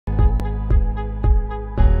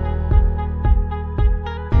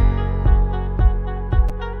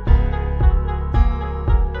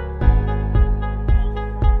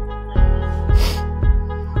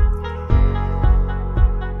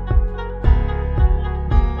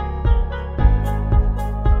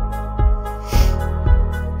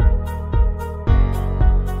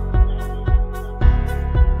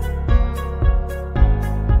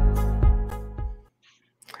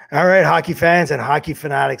All right, hockey fans and hockey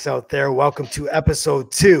fanatics out there, welcome to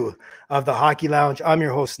episode 2 of the Hockey Lounge. I'm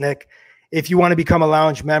your host, Nick. If you want to become a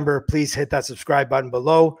lounge member, please hit that subscribe button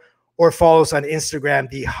below or follow us on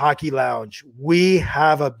Instagram, the Hockey Lounge. We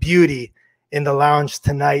have a beauty in the lounge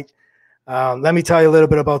tonight. Let me tell you a little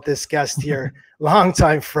bit about this guest here.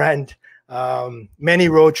 Longtime friend, many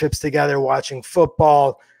road trips together, watching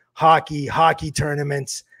football, hockey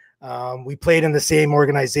tournaments. We played in the same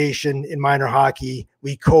organization in minor hockey.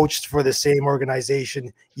 We coached for the same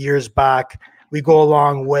organization years back. We go a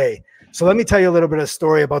long way. So let me tell you a little bit of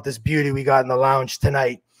story about this beauty we got in the lounge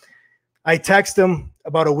tonight. I texted him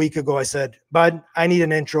about a week ago. I said, Bud, I need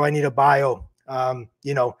an intro. I need a bio,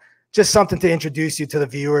 just something to introduce you to the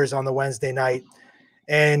viewers on the Wednesday night.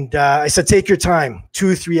 And I said, take your time,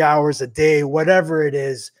 2-3 hours a day, whatever it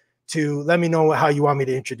is, to let me know how you want me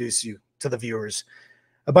to introduce you to the viewers.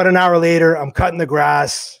 About an hour later, I'm cutting the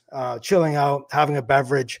grass, chilling out, having a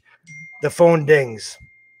beverage. The phone dings.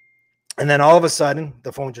 And then all of a sudden,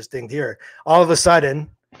 the phone just dinged here. All of a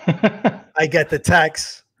sudden, I get the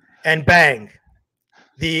text and bang,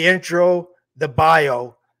 the intro, the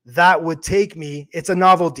bio, that would take me, it's a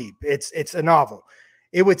novel deep. It's a novel.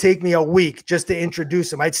 It would take me a week just to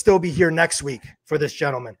introduce him. I'd still be here next week for this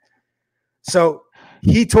gentleman. So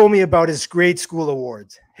he told me about his grade school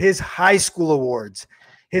awards, his high school awards,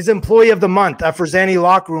 his employee of the month at Fresani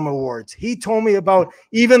Locker Room Awards. He told me about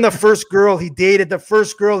even the first girl he dated, the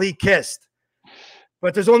first girl he kissed.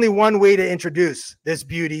 But there's only one way to introduce this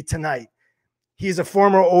beauty tonight. He's a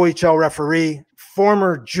former OHL referee,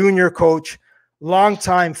 former junior coach,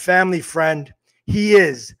 longtime family friend. He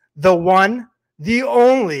is the one, the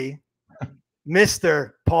only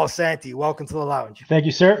Mr. Paul Santi. Welcome to the lounge. Thank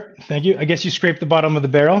you, sir. Thank you. I guess you scraped the bottom of the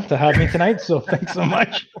barrel to have me tonight, so thanks so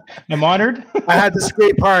much. I'm honored. I had to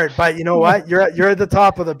scrape hard, but you know what? You're at the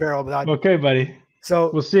top of the barrel. Okay, buddy.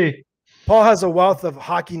 So we'll see. Paul has a wealth of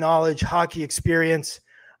hockey knowledge, hockey experience.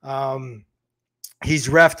 He's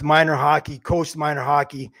reffed minor hockey, coached minor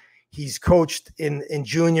hockey. He's coached in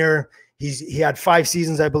junior. He had 5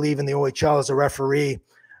 seasons, I believe, in the OHL as a referee.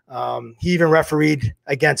 He even refereed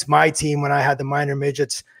against my team when I had the minor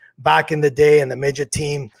midgets back in the day and the midget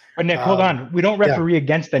team. But Nick, hold on. We don't referee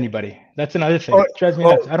against anybody. That's another thing. It drives me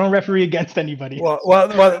nuts. I don't referee against anybody.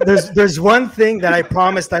 Well, there's one thing that I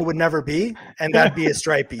promised I would never be, and that'd be a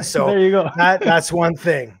stripey. So there you go. That's one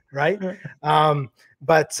thing, right? We had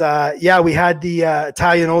the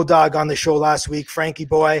Italian old dog on the show last week, Frankie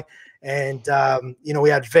boy. And, we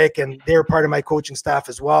had Vic, and they were part of my coaching staff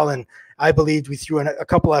as well. And I believed we threw in a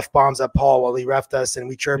couple F-bombs at Paul while he reffed us, and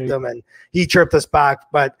we chirped him, and he chirped us back.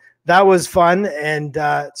 But that was fun. And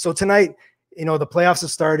so tonight, the playoffs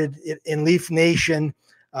have started in Leaf Nation.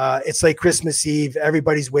 It's like Christmas Eve.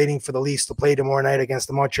 Everybody's waiting for the Leafs to play tomorrow night against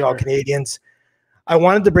the Montreal Canadiens. I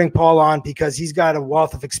wanted to bring Paul on because he's got a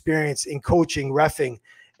wealth of experience in coaching, reffing,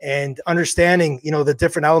 and understanding, the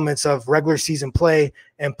different elements of regular season play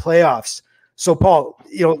and playoffs. So, Paul,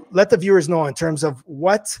 let the viewers know in terms of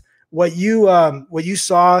what you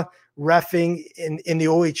saw reffing in the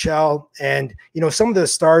OHL, and some of the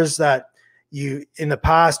stars that you in the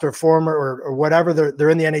past or former or whatever they're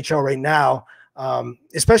in the NHL right now,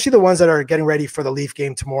 especially the ones that are getting ready for the Leaf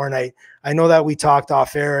game tomorrow night. I know that we talked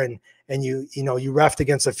off air, and you reffed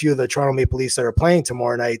against a few of the Toronto Maple Leafs that are playing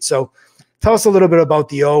tomorrow night. So tell us a little bit about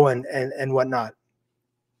the O and whatnot.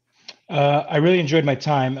 I really enjoyed my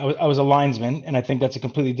time. I was a linesman, and I think that's a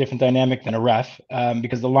completely different dynamic than a ref,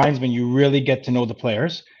 because the linesman, you really get to know the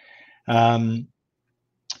players. And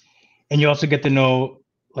you also get to know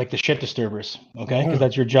like the shit disturbers, okay? Because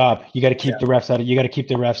that's your job. You got to keep the refs out of, you got to keep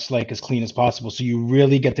the refs like as clean as possible. So you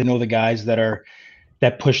really get to know the guys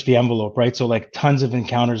that push the envelope, right? So like tons of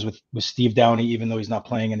encounters with Steve Downey, even though he's not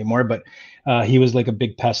playing anymore, but he was like a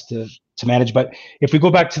big pest to manage. But if we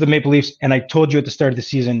go back to the Maple Leafs, and I told you at the start of the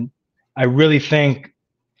season, I really think,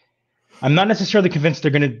 I'm not necessarily convinced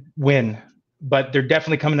they're going to win, but they're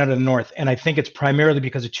definitely coming out of the North. And I think it's primarily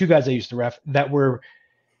because of 2 guys I used to ref that were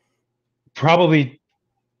probably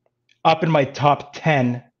up in my top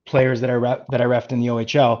 10 players that I reffed in the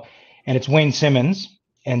OHL. And it's Wayne Simmons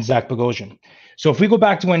and Zach Bogosian. So if we go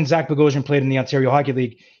back to when Zach Bogosian played in the Ontario Hockey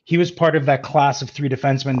League, he was part of that class of 3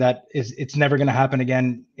 defensemen it's never going to happen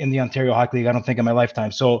again in the Ontario Hockey League, I don't think, in my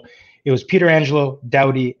lifetime. So it was Peter Angelo,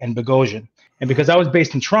 Doughty, and Bogosian. And because I was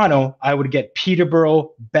based in Toronto, I would get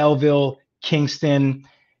Peterborough, Belleville, Kingston,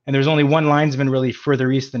 and there's only one linesman really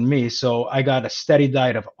further east than me. So I got a steady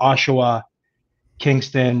diet of Oshawa,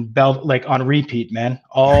 Kingston, Belleville, like on repeat, man,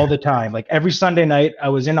 all the time. Like every Sunday night I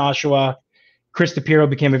was in Oshawa. Chris DePiero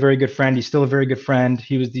became a very good friend. He's still a very good friend.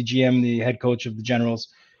 He was the GM, the head coach of the Generals.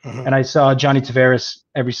 and I saw Johnny Tavares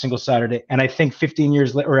every single Saturday. And I think 15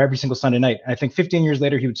 years later, or every single Sunday night, I think 15 years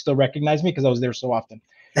later, he would still recognize me because I was there so often.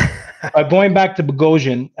 But going back to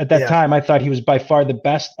Bogosian, at that time, I thought he was by far the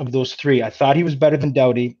best of those three. I thought he was better than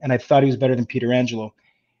Doughty, and I thought he was better than Pietrangelo.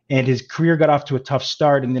 And his career got off to a tough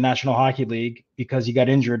start in the National Hockey League because he got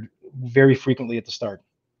injured very frequently at the start.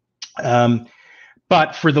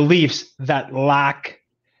 But for the Leafs, that lack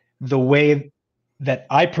the way that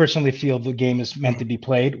I personally feel the game is meant to be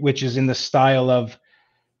played, which is in the style of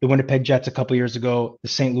the Winnipeg Jets a couple years ago, the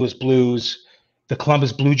St. Louis Blues, the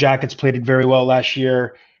Columbus Blue Jackets played it very well last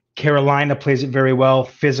year. Carolina plays it very well,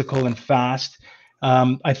 physical and fast.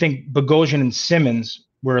 I think Bogosian and Simmons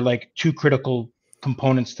were like two critical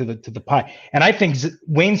components to the pie. And I think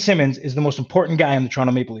Wayne Simmons is the most important guy on the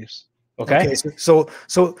Toronto Maple Leafs. Okay. So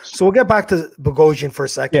we'll get back to Bogosian for a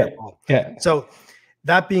second. Yeah. So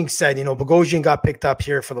that being said, Bogosian got picked up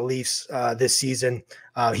here for the Leafs this season.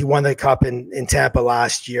 He won the Cup in Tampa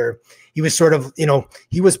last year. He was sort of,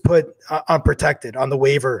 he was put unprotected on the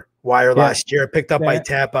waiver wire last year, picked up by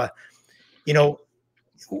Tampa.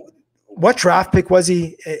 What draft pick was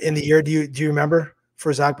he in the year? Do you remember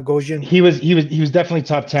for Zach Bogosian? He was definitely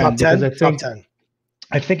top 10. Top 10.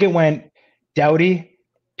 I think it went Doughty,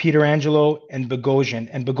 Pietrangelo, and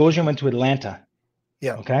Bogosian went to Atlanta.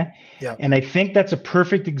 Yeah. Okay. Yeah. And I think that's a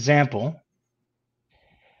perfect example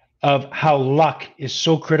of how luck is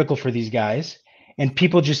so critical for these guys. And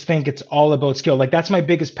people just think it's all about skill. Like, that's my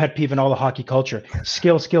biggest pet peeve in all the hockey culture.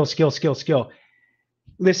 Skill.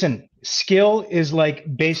 Listen, skill is like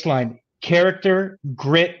baseline. Character,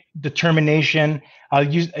 grit, determination. I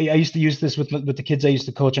used to use this with the kids I used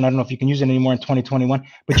to coach, and I don't know if you can use it anymore in 2021,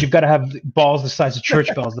 but you've got to have balls the size of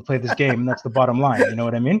church bells to play this game, and that's the bottom line. You know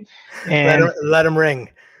what I mean? And let them ring.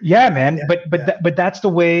 Yeah, man. Yeah, but that's the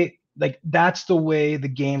way. Like, that's the way the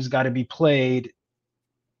game's got to be played.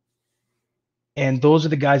 And those are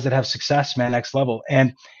the guys that have success, man, next level.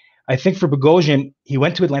 And I think for Bogosian, he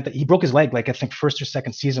went to Atlanta. He broke his leg, like I think first or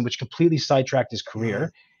second season, which completely sidetracked his career.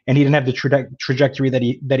 Mm-hmm. And he didn't have the trajectory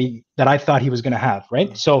that I thought he was going to have, right?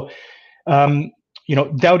 Mm-hmm. So,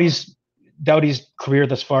 Doughty's career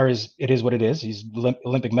thus far is what it is. He's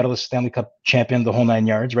Olympic medalist, Stanley Cup champion, the whole 9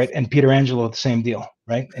 yards, right? And Pietrangelo, the same deal,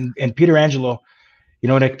 right? And Pietrangelo,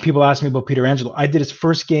 people ask me about Pietrangelo. I did his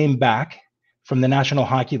first game back from the National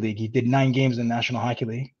Hockey League. He did 9 games in the National Hockey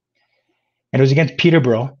League, and it was against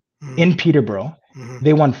Peterborough. Mm-hmm. In Peterborough, mm-hmm.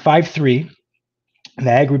 They won 5-3.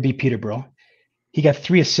 Niagara beat Peterborough. He got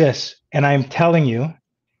 3 assists, and I'm telling you,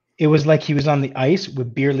 it was like he was on the ice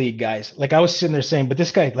with beer league guys. Like, I was sitting there saying, but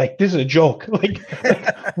this guy, like, this is a joke. Like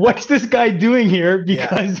what's this guy doing here?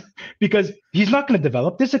 Because he's not going to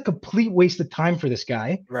develop. This is a complete waste of time for this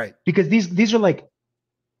guy. Right. Because these are like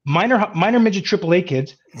minor midget AAA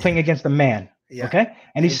kids playing against a man. Yeah. Okay.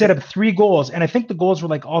 And he set up 3 goals. And I think the goals were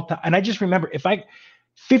like all time. And I just remember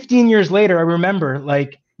 15 years later, I remember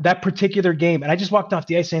like that particular game. And I just walked off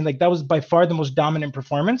the ice saying, like, that was by far the most dominant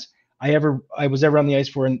performance I was ever on the ice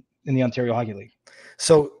for in the Ontario Hockey League.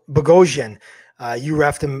 So Bogosian, you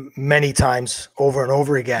refed him many times over and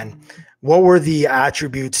over again. What were the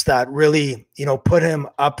attributes that really, put him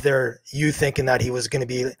up there, you thinking that he was going to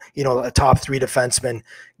be, a top 3 defenseman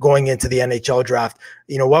going into the NHL draft?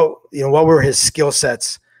 What were his skill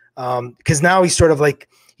sets? Because now he's sort of like,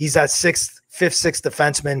 he's that 5th, 6th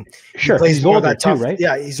defenseman. Sure. He's older too, right?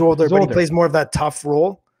 Yeah, he's older, but he plays more of that tough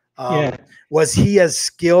role. Was he as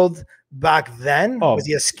skilled back then? Was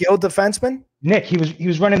he a skilled defenseman? Nick, he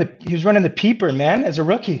was running the peeper, man, as a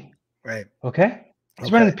rookie. Right. Okay.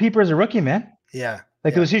 He's running the peeper as a rookie, man. Yeah.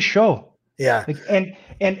 It was his show. Yeah. Like,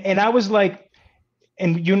 and I was like,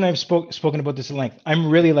 and you and I have spoken about this at length. I'm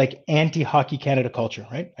really like anti-Hockey Canada culture,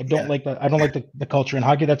 right? I don't like that. I don't like the culture in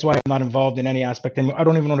hockey. That's why I'm not involved in any aspect anymore. I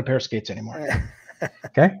don't even own a pair of skates anymore.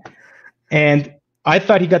 Okay. And I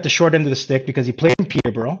thought he got the short end of the stick because he played in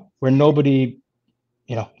Peterborough, where nobody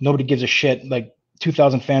gives a shit. Like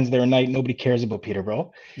 2,000 fans there a night. Nobody cares about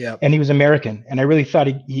Peterborough. Yeah. And he was American. And I really thought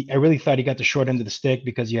he got the short end of the stick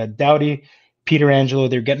because you had Doughty, Pietrangelo.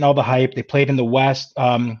 They're getting all the hype. They played in the West.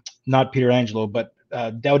 Not Pietrangelo, but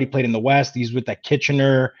Doughty played in the West. He's with that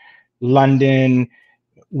Kitchener, London,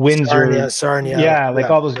 Windsor. Sarnia. Yeah,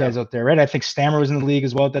 all those guys out there, right? I think Stammer was in the league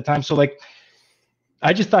as well at that time. So like,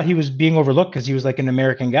 I just thought he was being overlooked because he was like an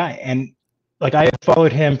American guy. And like, I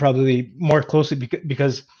followed him probably more closely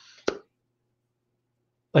because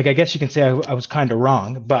like, I guess you can say I was kind of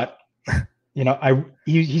wrong, but he's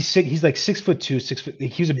like 6'2", 6 foot.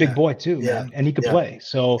 He was a big boy too, man, and he could play.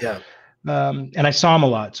 So And I saw him a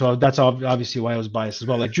lot, so that's obviously why I was biased as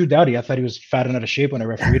well. Like Drew Doughty, I thought he was fat and out of shape when I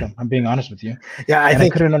refereed him. I'm being honest with you. Yeah, I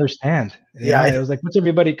couldn't understand. Yeah, I was like, what's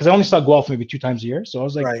everybody? Because I only saw Guelph maybe 2 times a year, so I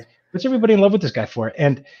was like, right. what's everybody in love with this guy for?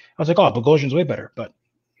 And I was like, oh, Bogosian's way better.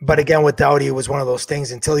 But again, with Doughty, it was one of those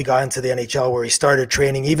things until he got into the NHL where he started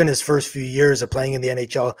training. Even his first few years of playing in the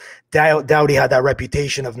NHL, Doughty had that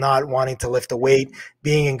reputation of not wanting to lift a weight,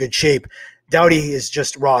 being in good shape. Doughty is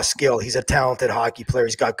just raw skill. He's a talented hockey player.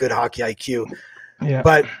 He's got good hockey IQ. Yeah.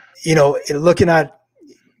 But, looking at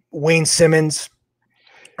Wayne Simmons,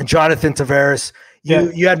 Jonathan Tavares,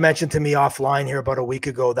 you had mentioned to me offline here about a week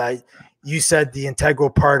ago that you said the integral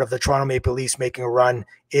part of the Toronto Maple Leafs making a run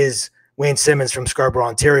is Wayne Simmons from Scarborough,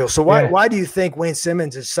 Ontario. So why do you think Wayne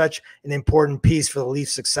Simmons is such an important piece for the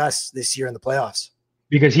Leafs' success this year in the playoffs?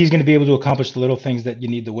 Because he's going to be able to accomplish the little things that you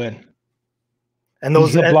need to win. And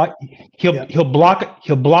those he'll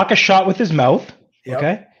block a shot with his mouth. Yep.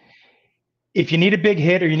 Okay. If you need a big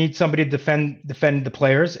hit or you need somebody to defend the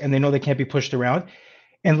players and they know they can't be pushed around.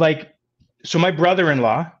 And so my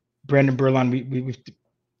brother-in-law, Brandon Burlon,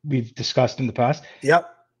 we've discussed in the past. Yep.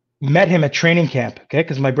 Met him at training camp. Okay.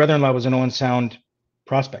 Because my brother-in-law was an Owen Sound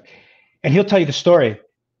prospect. And he'll tell you the story.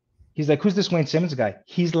 He's like, who's this Wayne Simmons guy?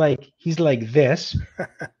 He's like this.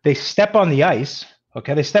 They step on the ice.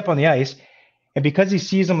 Okay. They step on the ice. And because he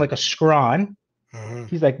sees him like a scrawn,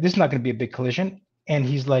 he's like, this is not going to be a big collision. And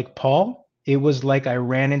he's like, Paul, it was like I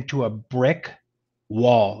ran into a brick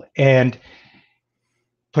wall and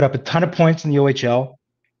put up a ton of points in the OHL.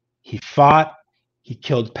 He fought, he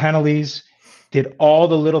killed penalties, did all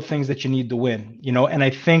the little things that you need to win, And I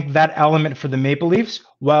think that element for the Maple Leafs,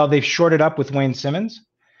 while they've shorted up with Wayne Simmons,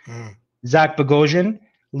 Zach Bogosian, a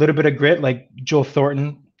little bit of grit, like Joe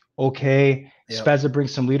Thornton, okay. Yep. Spezza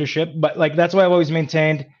brings some leadership, but that's why I've always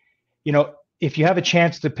maintained, if you have a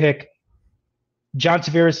chance to pick John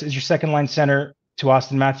Tavares as your second line center to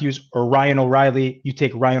Austin Matthews or Ryan O'Reilly, you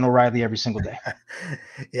take Ryan O'Reilly every single day.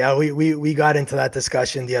 Yeah, we got into that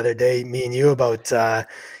discussion the other day, me and you, about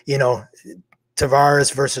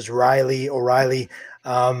Tavares versus O'Reilly.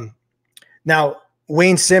 Now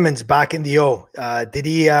Wayne Simmons back in the O, did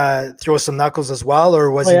he throw some knuckles as well, or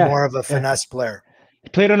was he more of a finesse player? He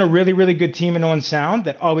played on a really, really good team in Owen Sound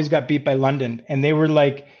that always got beat by London. And they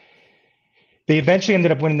eventually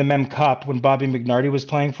ended up winning the Mem Cup when Bobby McNarty was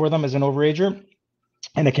playing for them as an overager.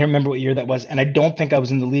 And I can't remember what year that was. And I don't think I was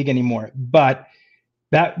in the league anymore. But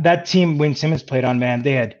that team Wayne Simmons played on, man,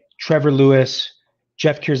 they had Trevor Lewis,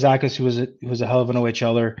 Jeff Kierzakis, who was a hell of an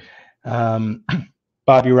OHLer,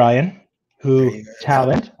 Bobby Ryan,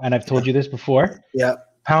 talent, and I've told you this before. Yeah.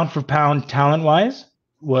 Pound for pound, talent-wise,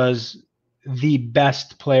 was the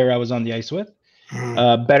best player I was on the ice with.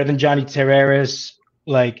 Better than Johnny Tavares.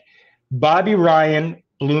 Bobby Ryan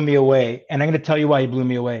blew me away. And I'm going to tell you why he blew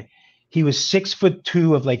me away. He was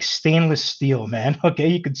 6'2" of stainless steel, man. Okay.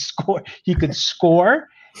 He could score.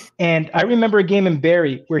 And I remember a game in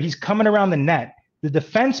Barrie where he's coming around the net. The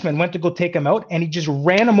defenseman went to go take him out and he just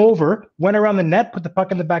ran him over, went around the net, put the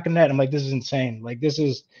puck in the back of the net. I'm like, this is insane.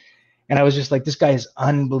 And I was just like, this guy is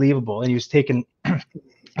unbelievable. And he was taken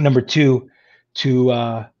number 2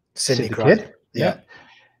 to Sidney Kidd. Yeah.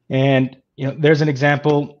 And, there's an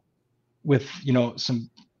example with, some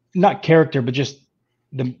not character, but just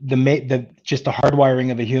just the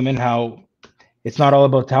hardwiring of a human, how it's not all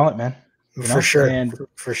about talent, man. For sure. And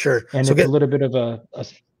it's a little bit of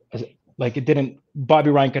it didn't,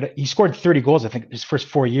 Bobby Ryan he scored 30 goals, I think, his first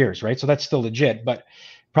 4 years, right? So that's still legit, but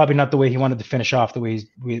probably not the way he wanted to finish off, the way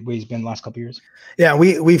he's been the last couple of years. Yeah,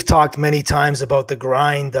 we've talked many times about the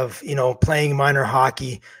grind of, playing minor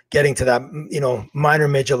hockey, getting to that, minor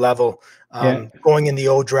midget level, going in the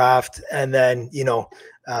O draft, and then,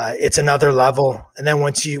 it's another level. And then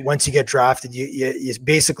once you get drafted, you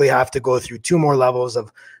basically have to go through 2 more levels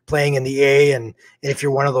of playing in the A. And if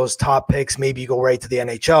you're one of those top picks, maybe you go right to the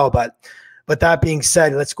NHL. But that being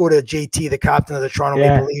said, let's go to JT, the captain of the Toronto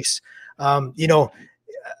Maple Leafs.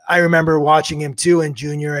 I remember watching him too in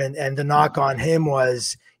junior, and the knock on him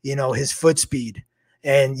was, his foot speed.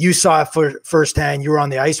 And you saw it firsthand. You were on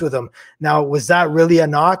the ice with him. Now, was that really a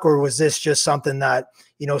knock, or was this just something that,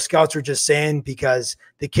 scouts were just saying because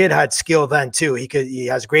the kid had skill then too? He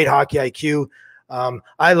has great hockey IQ.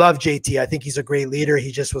 I love JT. I think he's a great leader.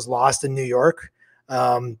 He just was lost in New York.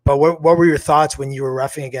 But what were your thoughts when you were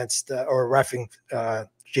reffing against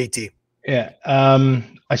JT? Yeah.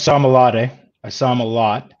 I saw him a lot, I saw him a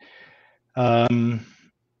lot.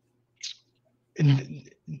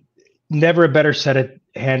 Never a better set of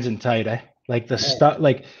hands and tight.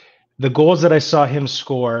 The goals that I saw him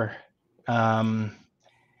score, how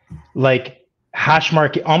hash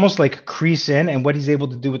mark, almost like crease in, and what he's able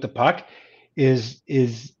to do with the puck is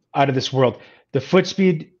out of this world. The foot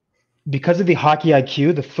speed, because of the hockey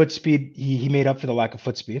IQ, the foot speed, he made up for the lack of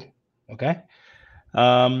foot speed. Okay.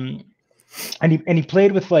 And he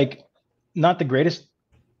played with like not the greatest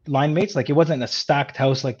line mates. Like it wasn't a stacked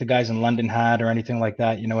house like the guys in London had or anything like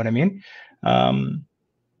that. You know what I mean?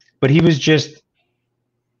 But he was just,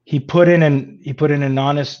 he put in an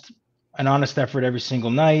honest effort every single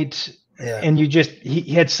night. Yeah. And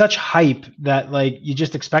he had such hype that like, you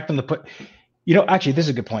just expect him to put, actually, this is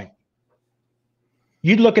a good point.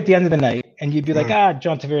 You'd look at the end of the night and you'd be like,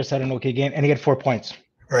 John Tavares had an okay game and he had 4 points.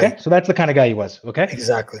 Right. Okay. So that's the kind of guy he was. Okay.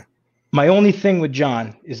 Exactly. My only thing with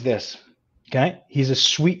John is this. Okay. He's a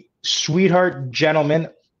sweetheart gentleman,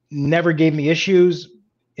 never gave me issues,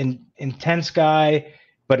 intense guy,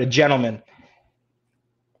 but a gentleman.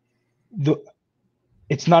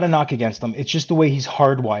 It's not a knock against him. It's just the way he's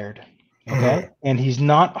hardwired. Okay. And he's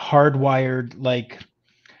not hardwired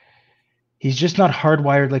he's just not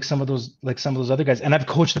hardwired like some of those other guys. And I've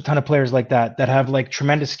coached a ton of players like that have like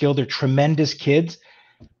tremendous skill. They're tremendous kids,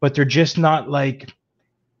 but they're just not like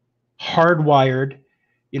hardwired,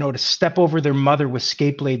 to step over their mother with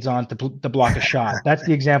skate blades on to block a shot. That's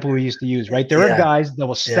the example we used to use, right? There are guys that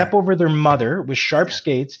will step over their mother with sharp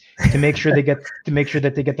skates to make sure that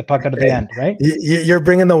they get the puck out of the end, right? You're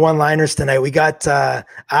bringing the one-liners tonight. We got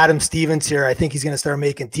Adam Stevens here. I think he's going to start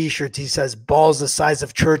making T-shirts. He says, "Balls the size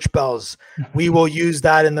of church bells." We will use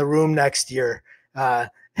that in the room next year.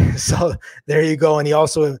 So there you go. And he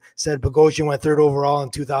also said Bogosian went 3rd overall in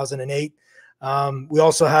 2008. We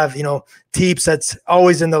also have, Teeps that's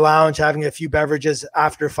always in the lounge having a few beverages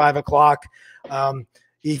after 5 o'clock.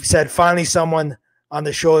 He said, finally someone on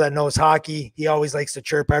the show that knows hockey. He always likes to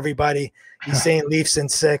chirp everybody. He's saying Leafs in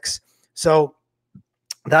 6. So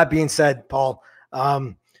that being said, Paul,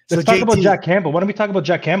 let's talk about Jack Campbell. Why don't we talk about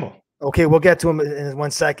Jack Campbell? Okay, we'll get to him in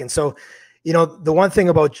 1 second. So, the one thing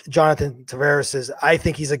about Jonathan Tavares is I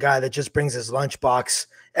think he's a guy that just brings his lunchbox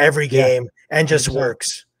every game and just 100%.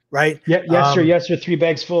 Works. Right? Yeah, yes, sir. Yes, sir. 3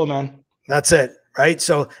 bags full, man. That's it. Right.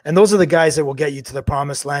 So, and those are the guys that will get you to the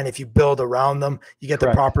promised land. If you build around them, you get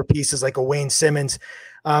the proper pieces like a Wayne Simmons.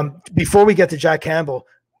 Before we get to Jack Campbell,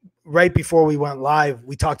 right before we went live,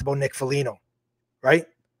 we talked about Nick Foligno, right?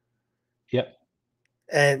 Yep.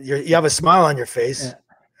 And you have a smile on your face.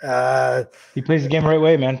 Yeah. He plays the game the right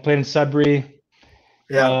way, man. Played in Sudbury.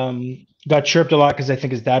 Yeah. Got chirped a lot because I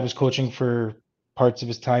think his dad was coaching for parts of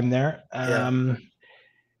his time there.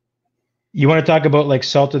 You want to talk about like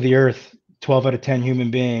salt of the earth, 12 out of 10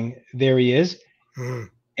 human being. There he is.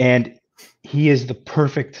 And he is the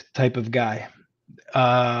perfect type of guy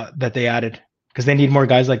that they added because they need more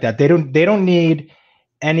guys like that. They don't need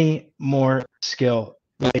any more skill.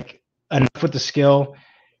 Like enough with the skill.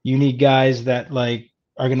 You need guys that like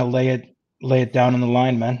are going to lay it down on the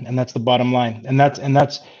line, man. And that's the bottom line. And that's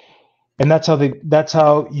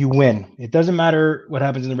how you win. It doesn't matter what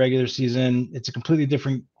happens in the regular season. It's a completely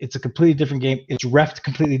different game. It's reffed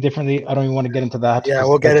completely differently. I don't even want to get into that. Yeah,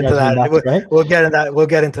 we'll get into that. Right? We'll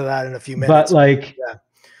get into that in a few minutes. But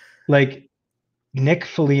like Nick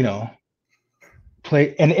Foligno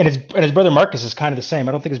play and his brother Marcus is kind of the same.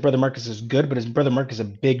 I don't think his brother Marcus is good, but his brother Marcus is a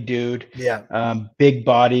big dude. Yeah. Big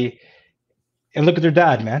body. And look at their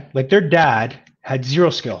dad, man. Like their dad had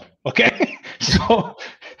zero skill. Okay. So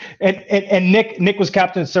And Nick was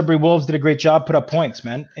captain of Sudbury Wolves, did a great job, put up points,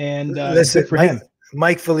 man. And listen, for him.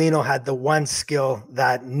 Mike Foligno had the one skill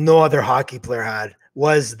that no other hockey player had,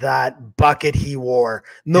 was that bucket he wore.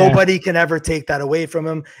 Nobody can ever take that away from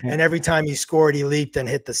him. Yeah. And every time he scored, he leaped and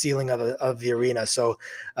hit the ceiling of the arena. So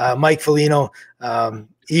Mike Foligno,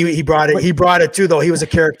 he brought it too, though. He was a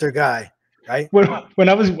character guy, right? When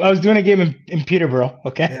I was doing a game in Peterborough,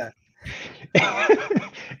 okay? Yeah.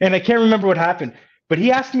 And I can't remember what happened. But he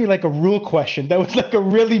asked me like a rule question. That was like a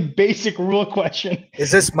really basic rule question. Is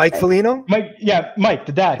this Mike Foligno? Mike,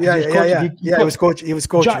 the dad. He was coaching.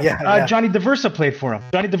 Johnny DeVersa played for him.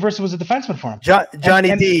 Johnny DeVersa was a defenseman for him.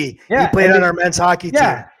 Johnny D. He played on our men's hockey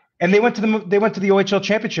team. And they went to the OHL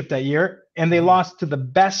championship that year, and they lost to the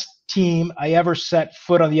best team I ever set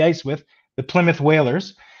foot on the ice with, the Plymouth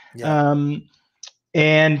Whalers. Yeah.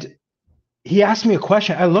 And he asked me a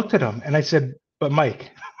question. I looked at him and I said, "But Mike,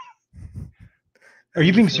 are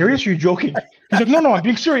you being serious or are you joking?" He's like, no, I'm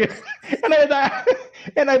being serious.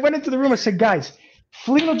 And I went into the room. I said, guys,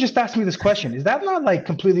 Foligno just asked me this question. Is that not like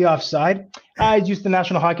completely offside? I used the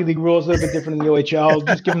National Hockey League rules, a little bit different than the OHL.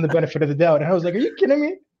 Just give him the benefit of the doubt. And I was like, are you kidding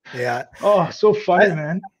me? Yeah. Oh, so funny,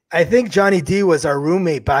 man. I think Johnny D was our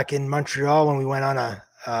roommate back in Montreal when we went on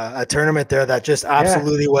a tournament there that just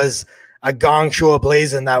absolutely was a gong show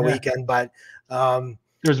ablazing that weekend. But There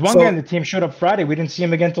was one guy on the team showed up Friday. We didn't see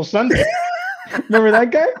him again till Sunday. Remember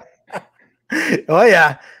that guy? Oh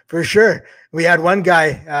yeah, for sure. We had one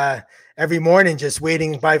guy every morning just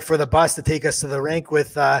waiting for the bus to take us to the rink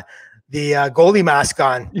with the goalie mask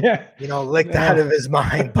on. Yeah, licked out of his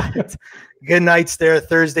mind. But good nights there,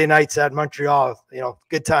 Thursday nights at Montreal.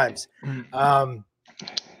 Good times.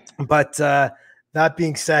 But that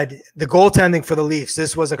being said, the goaltending for the Leafs.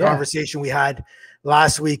 This was a conversation we had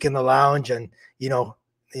last week in the lounge, and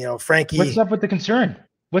Frankie. What's up with the concern?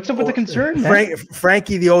 What's up with the concern, man?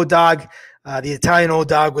 Frankie, the old dog, the Italian old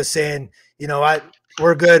dog, was saying,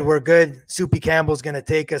 we're good. Soupy Campbell's going to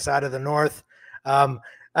take us out of the North.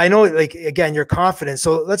 I know, again, you're confident.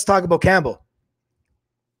 So let's talk about Campbell.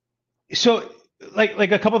 So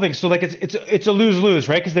like a couple of things. So it's a lose-lose,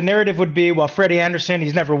 right? Because the narrative would be, well, Freddie Anderson,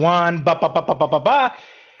 he's never won,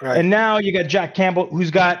 Right. And now you got Jack Campbell, who's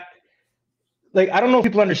got, I don't know if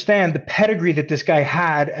people understand the pedigree that this guy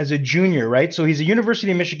had as a junior, right? So he's a University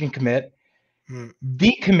of Michigan commit,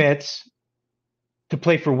 decommits to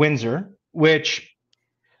play for Windsor, which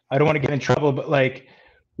I don't want to get in trouble, but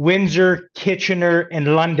Windsor, Kitchener,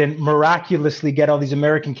 and London miraculously get all these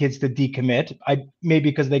American kids to decommit. Maybe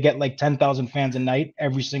because they get 10,000 fans a night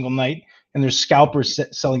every single night, and there's scalpers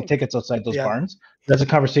selling tickets outside those barns. That's a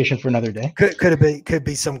conversation for another day. Could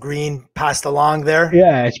be some green passed along there.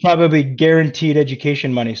 Yeah, it's probably guaranteed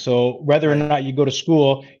education money. So whether or not you go to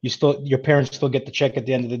school, your parents still get the check at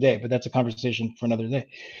the end of the day. But that's a conversation for another day.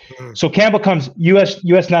 So Campbell comes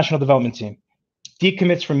U.S. National Development Team,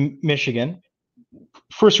 decommits from Michigan,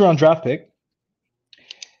 first round draft pick.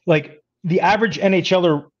 The average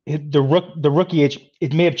NHLer, the rookie age,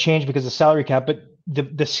 it may have changed because of salary cap, but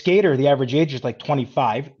the skater, the average age is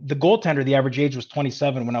 25. The goaltender, the average age was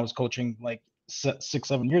 27 when I was coaching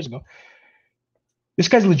 6-7 years ago. This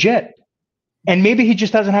guy's legit. And maybe he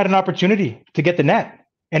just hasn't had an opportunity to get the net.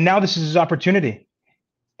 And now this is his opportunity.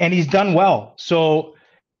 And he's done well. So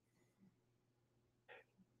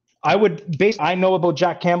I know about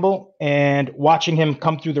Jack Campbell, and watching him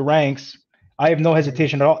come through the ranks, I have no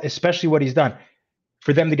hesitation at all, especially what he's done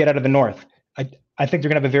for them to get out of the North. I think they're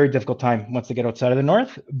going to have a very difficult time once they get outside of the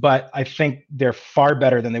North, but I think they're far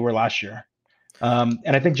better than they were last year. And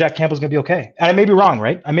I think Jack Campbell's going to be okay. And I may be wrong,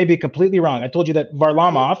 right? I may be completely wrong. I told you that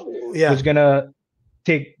Varlamov was going to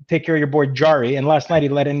take care of your boy Jari, and last night he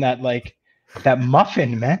let in that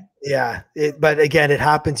muffin, man. Yeah, but again, it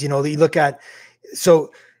happens. You look at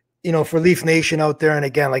for Leaf Nation out there, and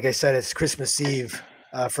again, like I said, it's Christmas Eve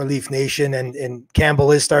for Leaf Nation, and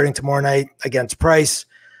Campbell is starting tomorrow night against Price.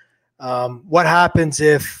 What happens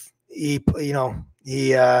if he pulls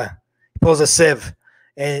a sieve?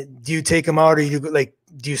 And do you take him out, or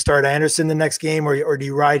do you start Anderson the next game, or do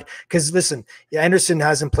you ride? Because listen, Anderson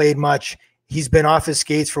hasn't played much. He's been off his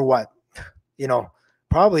skates for what,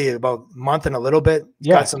 probably about a month and a little bit.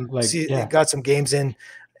 Yeah, got some games in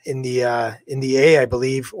the A, I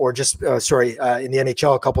believe, or just in the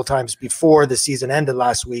NHL a couple times before the season ended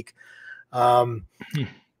last week.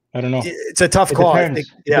 I don't know. It's a tough call.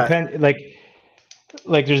 Depends. I think, yeah.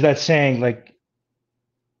 Like there's that saying,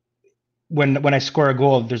 when I score a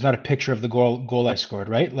goal, there's not a picture of the goal I scored,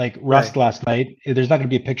 right? Rust last night, there's not going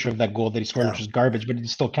to be a picture of that goal that he scored, which was garbage, but it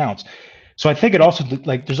still counts. So I think it also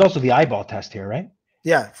there's also the eyeball test here, right?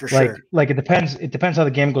 Yeah, for sure. It depends. It depends how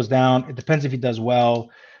the game goes down. It depends if he does well.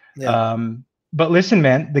 Yeah. But listen,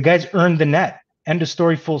 man, the guy's earned the net. End of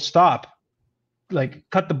story. Full stop.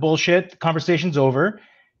 Cut the bullshit. The conversation's over.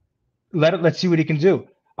 Let's see what he can do.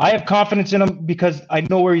 I have confidence in him because I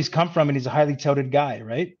know where he's come from, and he's a highly touted guy,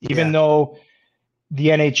 right? Even though the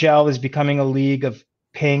NHL is becoming a league of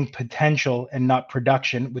paying potential and not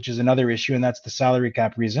production, which is another issue, and that's the salary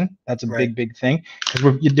cap reason. That's a big thing,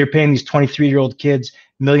 because they're paying these 23-year-old kids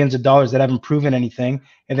millions of dollars that haven't proven anything,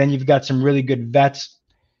 and then you've got some really good vets,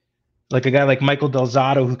 like a guy like Michael Del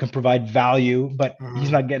Zotto, who can provide value, but he's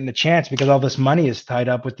not getting the chance because all this money is tied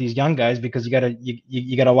up with these young guys, because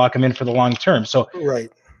you gotta lock them in for the long term. So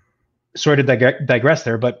sorry to digress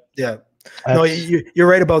there, but no, you're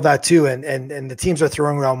right about that too. And the teams are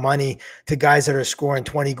throwing around money to guys that are scoring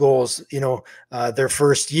 20 goals. Their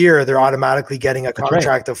first year, they're automatically getting a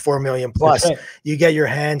contract of $4 million plus. You get your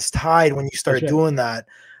hands tied when you start doing that.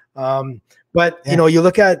 But you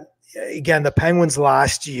look at, again, the Penguins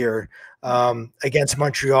last year against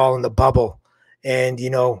Montreal in the bubble, and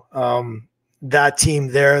that team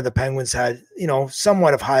there, the Penguins had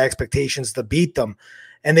somewhat of high expectations to beat them,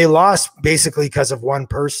 and they lost basically because of one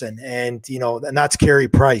person, and that's Carey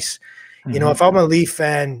Price. If I'm a Leaf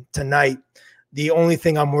fan tonight, the only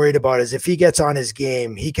thing I'm worried about is if he gets on his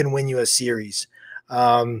game, he can win you a series.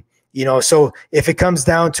 So if it comes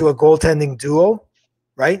down to a goaltending duo,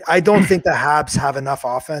 right? I don't think the Habs have enough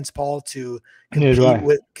offense, Paul, to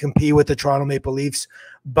compete with the Toronto Maple Leafs.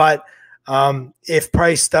 But if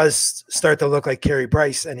Price does start to look like Carey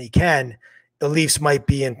Price, and he can, the Leafs might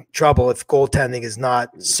be in trouble if goaltending is not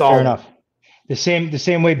solid. Fair enough. The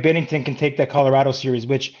same way Binnington can take that Colorado series,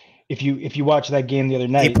 which if you watch that game the other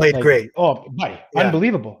night, he played great. Oh, buddy,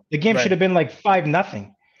 unbelievable. The game should have been like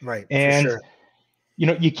 5-0. Right. And for sure.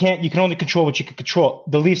 you can only control what you can control.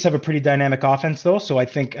 The Leafs have a pretty dynamic offense though, so I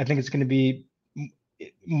think it's going to be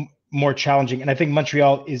more challenging. And I think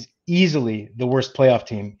Montreal is easily the worst playoff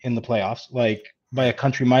team in the playoffs, like by a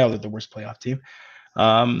country mile. They're the worst playoff team.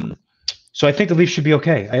 So I think the Leafs should be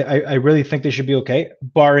okay. I really think they should be okay,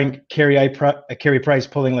 barring Carey Price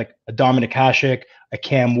pulling like a Dominic Hasek, a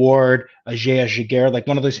Cam Ward, a J.S. Giguère, like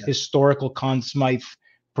one of those historical Conn Smythe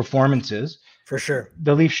performances. For sure.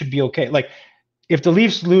 The Leafs should be okay. Like, if the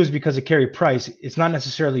Leafs lose because of Carey Price, it's not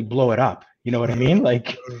necessarily blow it up. You know what I mean?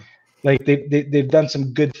 Like they've done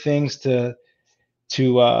some good things to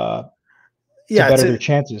better their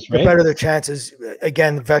chances, right? To better their chances.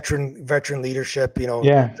 Again, veteran leadership,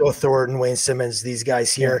 Joe Thornton, Wayne Simmons, these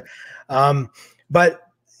guys here. Yeah. But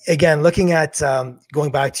again, looking at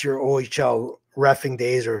going back to your OHL reffing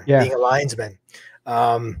days or being a linesman,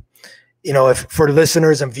 if for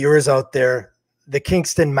listeners and viewers out there, the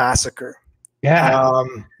Kingston Massacre. Yeah.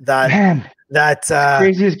 That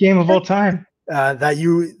craziest game of all time. That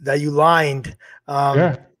you lined.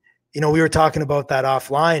 We were talking about that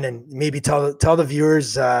offline, and maybe tell the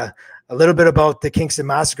viewers a little bit about the Kingston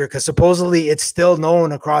Massacre, because supposedly it's still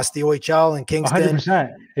known across the OHL and Kingston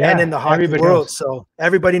 100%. and in the hockey world. So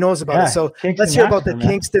everybody knows about it. So Kingston let's hear about the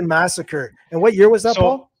Kingston Massacre. And what year was that,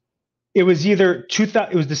 Paul? It was either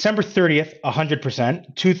it was December 30th,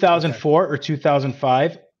 100%, 2004 or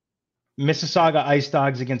 2005. Mississauga Ice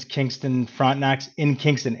Dogs against Kingston Frontenacs in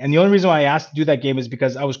Kingston. And the only reason why I asked to do that game is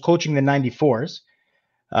because I was coaching the 94s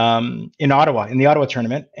in Ottawa, in the Ottawa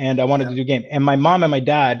tournament, and I wanted to do a game. And my mom and my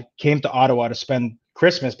dad came to Ottawa to spend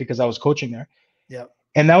Christmas because I was coaching there. Yeah.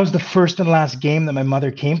 And that was the first and last game that my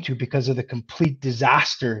mother came to because of the complete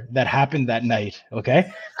disaster that happened that night.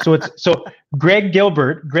 Okay. So Greg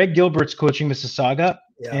Gilbert's coaching Mississauga,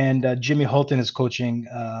 and Jimmy Holton is coaching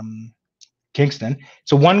Kingston.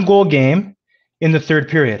 It's a 1-goal game in the third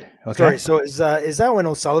period. Okay. Sorry. So is that when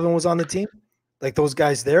O'Sullivan was on the team? Like those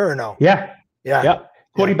guys there or no? Yeah.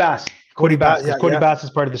 Cody Bass. Cody Bass is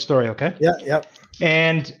part of the story. Okay. Yeah.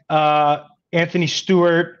 And Anthony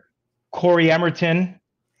Stewart, Corey Emerton,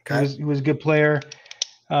 who was a good player.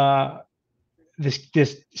 This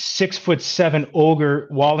 6'7" ogre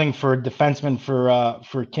Wallingford defenseman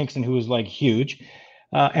for Kingston, who was like huge.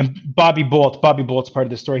 And Bobby Bolt's part of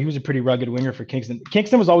the story. He was a pretty rugged winger for Kingston.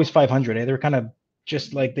 Kingston was always 500. They were kind of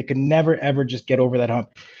just like, they could never ever just get over that hump.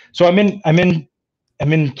 So I'm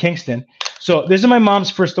in Kingston. So this is my mom's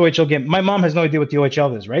first OHL game. My mom has no idea what the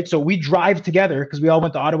OHL is, right? So we drive together because we all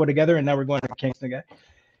went to Ottawa together, and now we're going to Kingston again.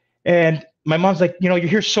 And my mom's like, you're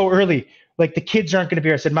here so early. Like, the kids aren't going to be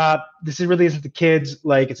here. I said, Ma, this really isn't the kids.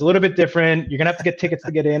 Like, it's a little bit different. You're going to have to get tickets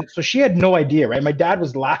to get in. So she had no idea, right? My dad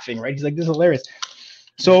was laughing, right? He's like, this is hilarious.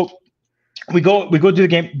 So we go do the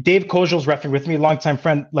game. Dave Kozel's reffing with me, longtime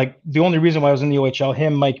friend. Like, the only reason why I was in the OHL,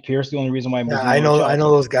 him, Mike Pierce, the only reason why I moved in the OHL. I know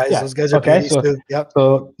those guys. Yeah. Those guys are okay. So, yep.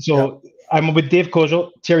 So I'm with Dave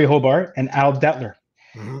Kozel, Terry Hobart, and Al Detler.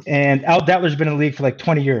 Mm-hmm. And Al Detler's been in the league for like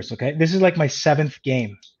 20 years. Okay. This is like my 7th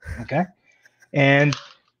game. Okay. And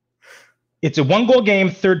it's a 1-goal game,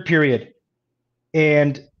 third period.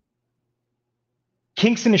 And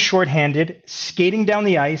Kingston is shorthanded, skating down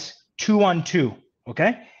the ice, 2-on-2.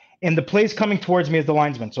 Okay. And the play's coming towards me as the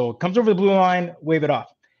linesman. So it comes over the blue line, wave it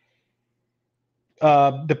off.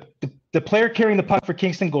 The player carrying the puck for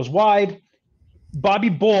Kingston goes wide. Bobby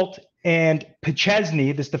Bolt and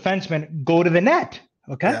Pachesny, this defenseman, go to the net.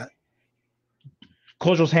 Okay. Yeah.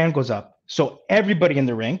 Kozel's hand goes up. So everybody in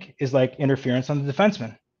the rink is like interference on the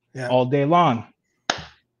defenseman all day long.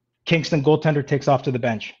 Kingston goaltender takes off to the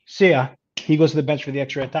bench. See ya. He goes to the bench for the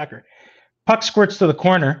extra attacker. Puck squirts to the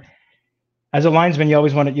corner. As a linesman, you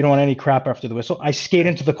don't want any crap after the whistle. I skate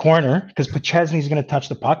into the corner because Pachesny's going to touch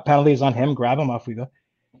the puck. Penalty is on him. Grab him. Off we go.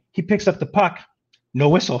 He picks up the puck. No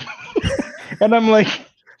whistle. And I'm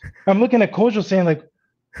looking at Kozel saying, like,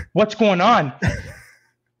 what's going on?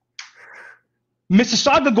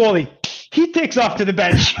 Mississauga goalie, he takes off to the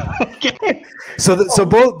bench. Okay. So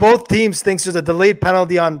both teams thinks there's a delayed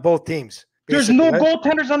penalty on both teams. There's no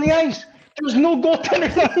goaltenders on the ice. There's no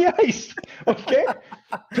goaltenders on the ice. Okay.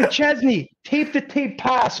 Pachesny, tape-to-tape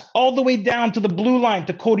pass all the way down to the blue line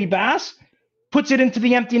to Cody Bass, puts it into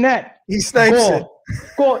the empty net. He snipes it.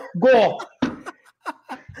 Goal.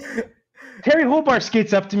 Terry Hobart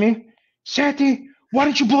skates up to me. Santi, why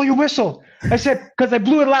didn't you blow your whistle? I said, because I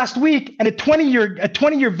blew it last week, and a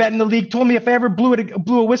 20-year vet in the league told me if I ever blew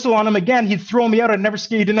a whistle on him again, he'd throw me out. I'd never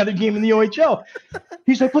skate another game in the OHL.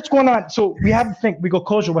 He's like, what's going on? So we have to think. We go,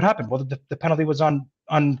 Kojo, what happened? Well, the penalty was on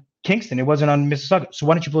Kingston. It wasn't on Mississauga. So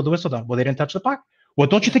why didn't you blow the whistle down? Well, they didn't touch the puck. Well,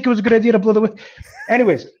 don't you think it was a good idea to blow the whistle?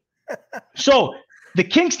 Anyways, so the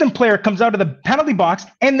Kingston player comes out of the penalty box,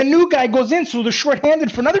 and the new guy goes in, so they're shorthanded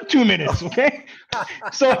for another 2 minutes, okay?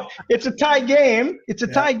 So it's a tie game.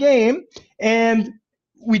 Tie game, and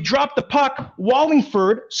we drop the puck.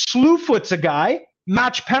 Wallingford slew foots a guy,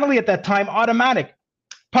 match penalty at that time, automatic.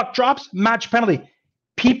 Puck drops, match penalty.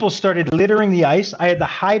 People started littering the ice. I had to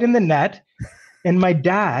hide in the net, and my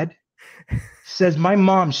dad says my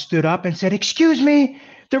mom stood up and said, "Excuse me,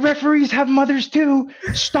 the referees have mothers too.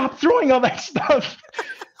 Stop throwing all that stuff."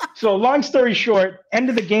 So long story short, end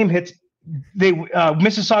of the game hits.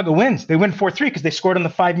 Mississauga wins. They win 4-3 because they scored on the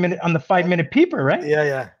 5-minute peeper, right?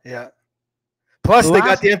 Yeah. Plus, they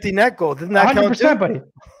got the empty net goal. Didn't that 100%, count, buddy?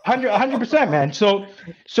 100%, man. So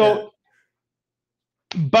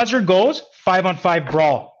buzzer goes, 5-on-5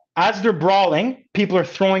 brawl. As they're brawling, people are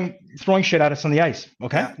throwing shit at us on the ice.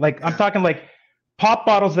 Okay, I'm talking like pop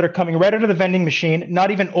bottles that are coming right out of the vending machine,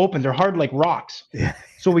 not even open. They're hard like rocks. Yeah.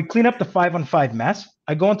 So we clean up the 5-on-5 mess.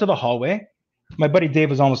 I go into the hallway. My buddy Dave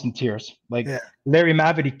was almost in tears. Larry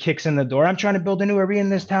Mavity kicks in the door. I'm trying to build a new arena in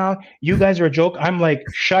this town. You guys are a joke. I'm like,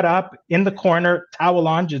 shut up, in the corner, towel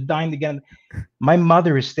on, just dying to get in. My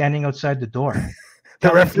mother is standing outside the door.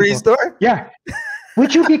 The referee's door? Yeah.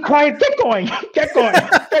 Would you be quiet? Get going. Get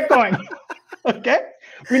going. Okay.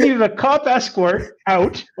 We needed a cop escort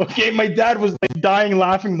out. Okay. My dad was like dying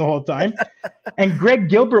laughing the whole time. And Greg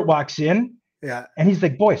Gilbert walks in. Yeah. And he's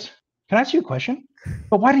like, boys, can I ask you a question?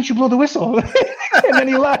 But why didn't you blow the whistle? And then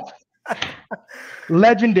he left.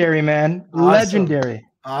 Legendary, man. Awesome. Legendary.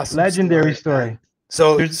 Awesome. Legendary story.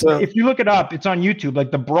 So if you look it up, it's on YouTube.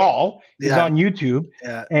 Like the brawl is on YouTube.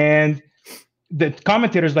 Yeah. And the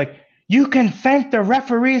commentator's like, you can thank the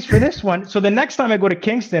referees for this one. So the next time I go to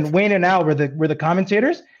Kingston, Wayne and Al were the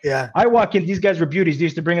commentators. Yeah. I walk in, these guys were beauties. They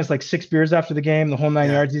used to bring us like 6 beers after the game, the whole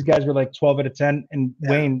 9 yards. These guys were like 12 out of 10. And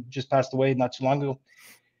Wayne just passed away not too long ago.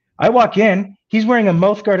 I walk in, he's wearing a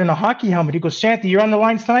mouth guard and a hockey helmet. He goes, Santi, you're on the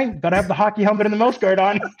lines tonight? Gotta have the hockey helmet and the mouth guard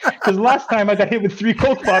on. Because last time I got hit with 3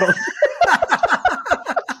 Coke bottles.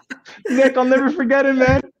 Nick, I'll never forget it,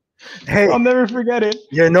 man. Hey, I'll never forget it.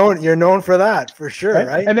 You're known for that, for sure,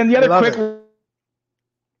 right? And then the other quick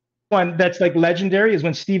one that's like legendary is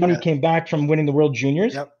when Steve Lee came back from winning the World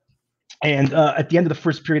Juniors. Yep. And at the end of the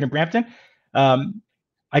first period in Brampton,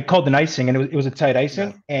 I called an icing, and it was a tight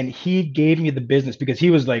icing, and he gave me the business because he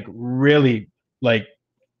was like really like,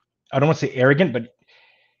 I don't want to say arrogant, but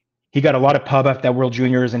he got a lot of pub after that World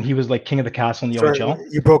Juniors, and he was like king of the castle in the OHL.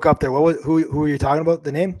 You broke up there. Who were you talking about?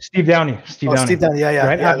 The name? Steve Downey. Steve Downey. Yeah.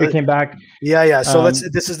 Right after he came back. Yeah. So is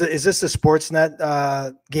this the Sportsnet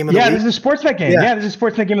game of the week? Yeah, this is a Sportsnet game. Yeah, this is a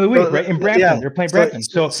Sportsnet game of the week, right? In Brampton. They're playing Brampton.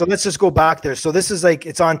 So let's just go back there. So this is like,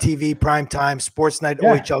 it's on TV, prime time, Sportsnet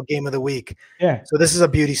OHL game of the week. Yeah. So this is a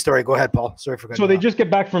beauty story. Go ahead, Paul. Sorry for cutting. So they just get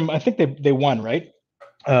back from, I think they won, right?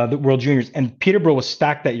 The World Juniors, and Peterborough was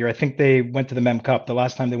stacked that year. I think they went to the Mem Cup. The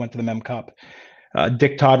last time they went to the Mem Cup,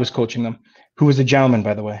 Dick Todd was coaching them, who was a gentleman,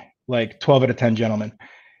 by the way, like 12 out of 10 gentlemen.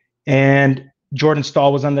 And Jordan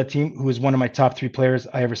Stahl was on that team, who was one of my top 3 players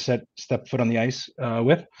I ever stepped foot on the ice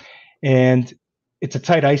with. And it's a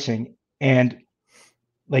tight icing, and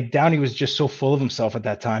like Downey was just so full of himself at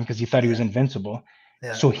that time because he thought he was invincible.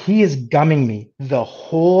 Yeah. So he is gumming me the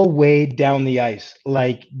whole way down the ice,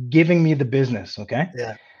 like giving me the business. Okay.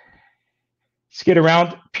 Yeah. Skid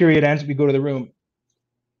around, period ends. We go to the room.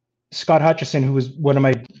 Scott Hutchison, who was one of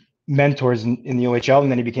my mentors in the OHL, and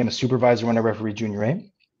then he became a supervisor when I refereed junior A.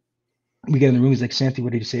 We get in the room. He's like, Santi,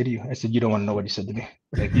 what did he say to you? I said, you don't want to know what he said to me.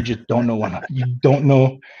 Like, you just don't know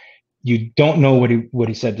you don't know what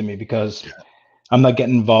he said to me, because I'm not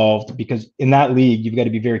getting involved, because in that league, you've got to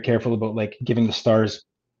be very careful about like giving the stars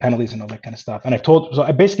penalties and all that kind of stuff. And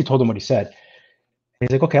I basically told him what he said. He's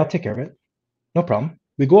like, okay, I'll take care of it. No problem.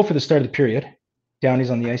 We go for the start of the period. Downey's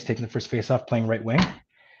on the ice, taking the first face-off, playing right wing.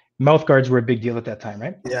 Mouth guards were a big deal at that time,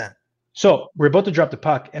 right? Yeah. So we're about to drop the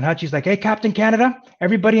puck, and Hutchie's like, hey, Captain Canada,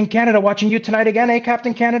 everybody in Canada watching you tonight again, hey,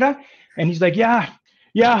 Captain Canada? And he's like, yeah,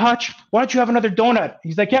 Hutch, why don't you have another donut?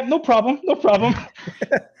 He's like, yeah, no problem.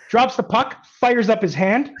 Drops the puck, fires up his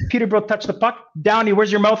hand. Peterborough touched the puck. Downey,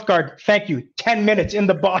 where's your mouth guard? Thank you. 10 minutes in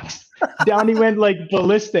the box. Downey went like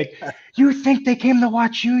ballistic. You think they came to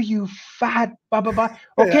watch you, you fat blah, blah, blah.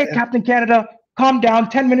 Okay, Captain Canada, calm down,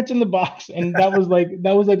 10 minutes in the box. And that was like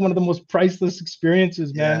one of the most priceless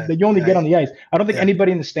experiences, man, that you only get on the ice. I don't think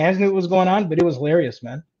anybody in the stands knew what was going on, but it was hilarious,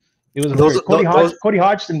 man. It was hilarious. Cody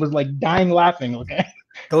Hodgson was like dying laughing. Okay.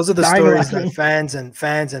 Those are the stories that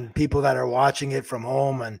fans and people that are watching it from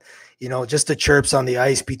home, and, you know, just the chirps on the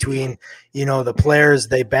ice between, you know, the players,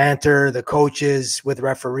 they banter, the coaches with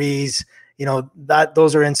referees, you know,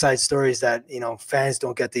 those are inside stories that, you know, fans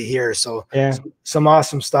don't get to hear. So some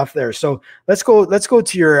awesome stuff there. So let's go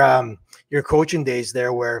to your coaching days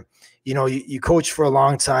there, where, you know, you coached for a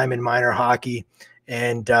long time in minor hockey,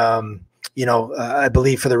 and, you know, I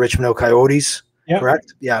believe for the Richmond Hill Coyotes. Yep.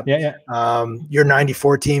 Correct? Yeah. Your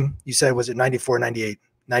 94 team, you said, was it 94, 98?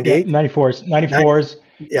 98? 94s.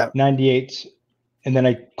 Yeah. 98s. And then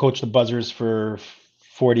I coached the Buzzers for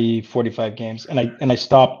 40, 45 games. And I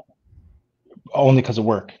stopped only because of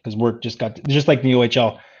work, because work just like the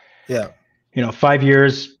OHL. Yeah. You know, 5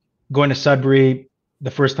 years going to Sudbury.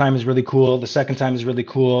 The first time is really cool. The second time is really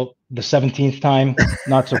cool. The 17th time,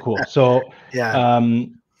 not so cool. So,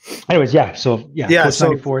 anyways, So, coach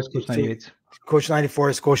 94s, coach 98s. Coach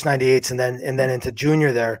 94s, coach 98s, and then into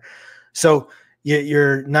junior there. So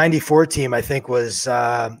your 94 team, I think, was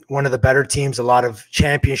one of the better teams, a lot of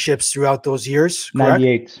championships throughout those years, correct?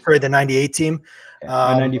 98. For the 98 team.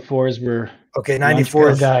 My 94s were okay,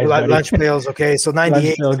 94s, lunch pails, okay. So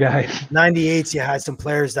 98s, you had some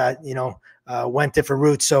players that, you know, went different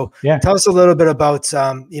routes. So tell us a little bit about,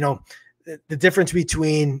 you know, the difference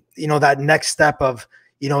between, you know, that next step of,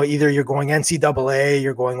 you know, either you're going NCAA,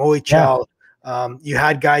 you're going OHL. You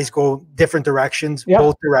had guys go different directions,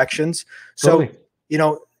 both directions. So, you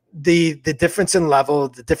know, the difference in level,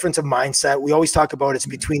 the difference of mindset, we always talk about it's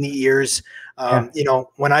between the ears. You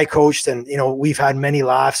know, when I coached, and, you know, we've had many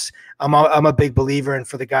laughs. I'm a big believer, and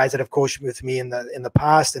for the guys that have coached with me in the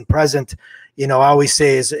past and present, you know, I always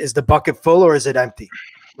say, is the bucket full or is it empty?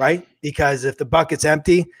 Right? Because if the bucket's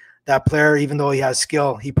empty, that player, even though he has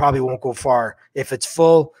skill, he probably won't go far. If it's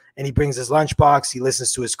full and he brings his lunchbox, he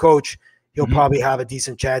listens to his coach, he'll probably have a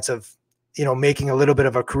decent chance of, you know, making a little bit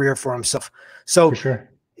of a career for himself. So,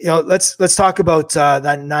 you know, let's talk about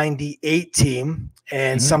that 98 team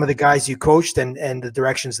and some of the guys you coached and the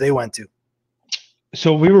directions they went to.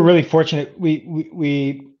 So we were really fortunate.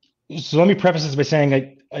 So let me preface this by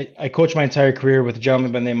saying I coached my entire career with a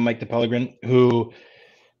gentleman by the name of Mike DePellegrin, who,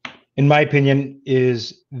 in my opinion,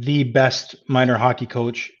 is the best minor hockey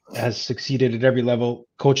coach, has succeeded at every level,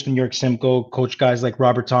 coached in New York Simcoe, coached guys like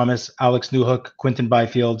Robert Thomas, Alex Newhook, Quinton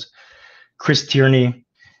Byfield, Chris Tierney,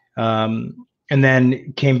 and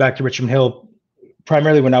then came back to Richmond Hill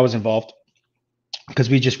primarily when I was involved, because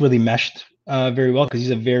we just really meshed very well, because he's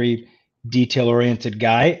a very detail-oriented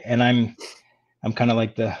guy, and I'm kind of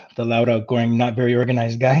like the loud, outgoing, not very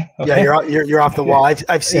organized guy. Okay? Yeah, you're off the wall.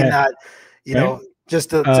 I've seen that, you know.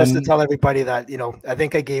 Just to tell everybody that, you know, I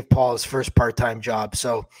think I gave Paul his first part-time job.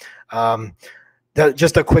 So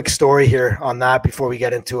just a quick story here on that before we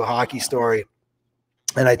get into a hockey story.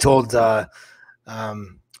 And I told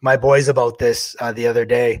my boys about this the other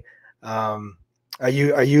day.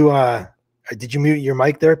 Did you mute your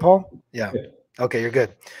mic there, Paul? Yeah. Okay, you're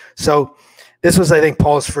good. So this was, I think,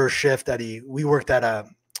 Paul's first shift that we worked at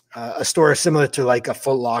a store similar to like a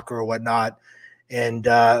Foot Locker or whatnot. And,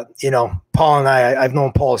 you know, Paul and I've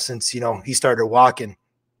known Paul since, you know, he started walking.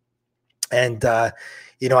 And,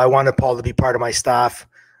 you know, I wanted Paul to be part of my staff.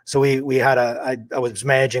 So we had I was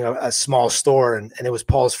managing a small store, and it was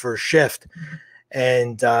Paul's first shift.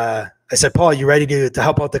 And I said, Paul, you ready to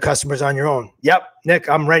help out the customers on your own? Yep, Nick,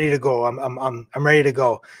 I'm ready to go. I'm ready to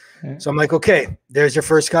go. So I'm like, okay, there's your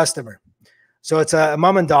first customer. So it's a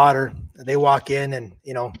mom and daughter. They walk in, and,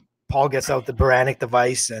 you know, Paul gets out the Baranic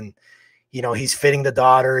device, and, you know, he's fitting the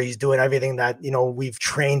daughter. He's doing everything that, you know, we've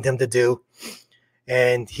trained him to do.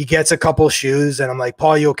 And he gets a couple of shoes, and I'm like,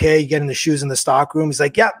 Paul, you okay? You getting the shoes in the stock room? He's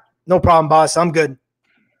like, yeah, no problem, boss. I'm good.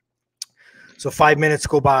 So 5 minutes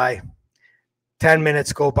go by, 10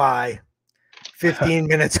 minutes go by, 15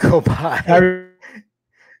 minutes go by. I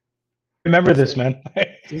remember this, man.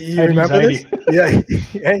 You remember this? Yeah.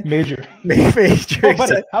 Major. Oh,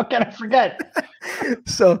 buddy, how can I forget?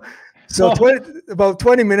 So about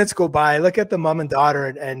 20 minutes go by. I look at the mom and daughter,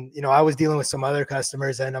 and, you know, I was dealing with some other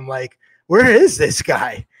customers, and I'm like, where is this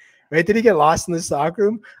guy? Right? Did he get lost in the stock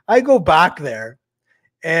room? I go back there,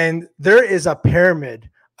 and there is a pyramid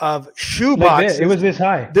of shoe boxes. It was this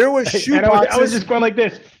high. There was shoe boxes. I was just going like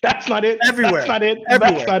this. That's not it. Everywhere. That's not it.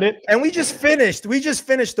 Everywhere. That's not it. And we just finished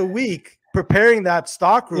the week preparing that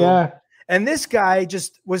stock room. Yeah. And this guy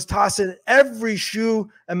just was tossing every shoe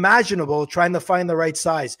imaginable, trying to find the right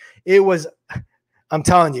size. It was, I'm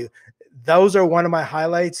telling you, those are one of my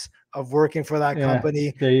highlights of working for that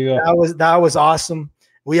company. There you go. That was awesome.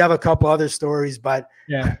 We have a couple other stories, but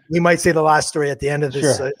we might say the last story at the end of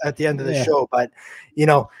this at the end of the show. But you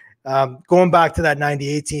know, going back to that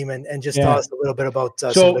 98 team and just tell us a little bit about some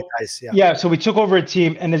of the guys. So we took over a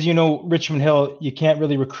team, and as you know, Richmond Hill, you can't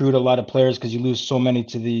really recruit a lot of players because you lose so many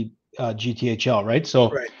to the GTHL, right?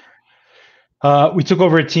 So we took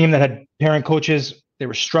over a team that had parent coaches. They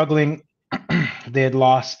were struggling. They had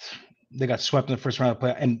lost. They got swept in the first round of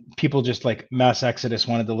play, and people just like mass exodus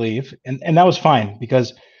wanted to leave, and that was fine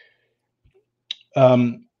because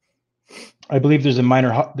I believe there's a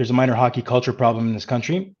minor hockey culture problem in this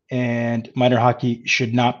country, and minor hockey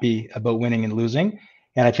should not be about winning and losing.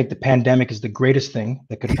 And I think the pandemic is the greatest thing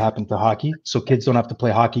that could have happened to hockey. So kids don't have to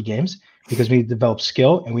play hockey games because we need to develop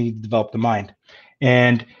skill and we need to develop the mind.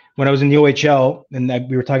 And when I was in the OHL, and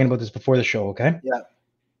we were talking about this before the show, okay? Yeah.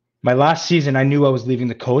 My last season, I knew I was leaving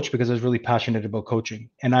the coach because I was really passionate about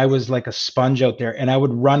coaching. And I was like a sponge out there. And I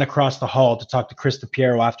would run across the hall to talk to Chris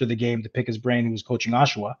DePiero after the game to pick his brain, who was coaching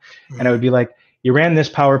Oshawa. Mm-hmm. And I would be like, you ran this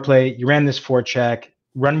power play, you ran this forecheck,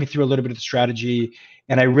 run me through a little bit of the strategy.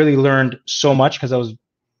 And I really learned so much because I was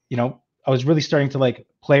really starting to like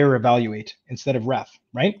player evaluate instead of ref,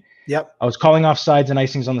 right? Yep. I was calling off sides and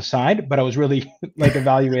icings on the side, but I was really like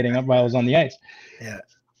evaluating while I was on the ice. Yeah.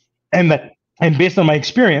 And based on my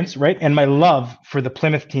experience, right, and my love for the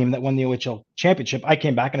Plymouth team that won the OHL championship, I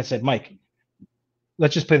came back and I said, Mike,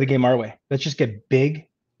 let's just play the game our way. Let's just get big,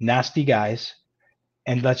 nasty guys,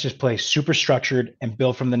 and let's just play super structured and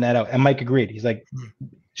build from the net out. And Mike agreed. He's like,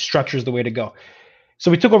 structure is the way to go.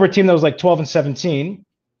 So we took over a team that was like 12-17,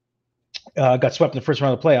 got swept in the first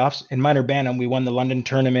round of the playoffs. In minor bantam, we won the London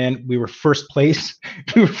tournament. We were first place.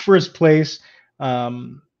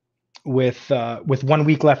 With 1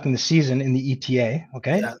 week left in the season in the ETA,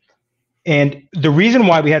 okay? Yeah. And the reason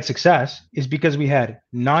why we had success is because we had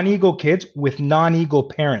non-ego kids with non-ego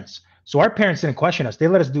parents. So our parents didn't question us. They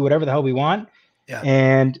let us do whatever the hell we want. Yeah.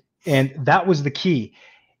 And that was the key.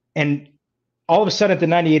 And all of a sudden at the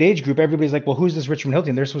 98 age group, everybody's like, well, who's this Richmond Hill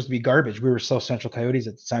team? They're supposed to be garbage. We were South Central Coyotes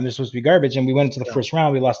at the time. They're supposed to be garbage. And we went into the first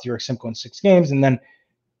round. We lost to York Simcoe in 6 games. And then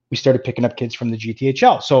we started picking up kids from the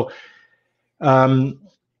GTHL. So,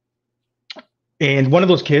 and one of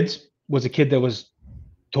those kids was a kid that was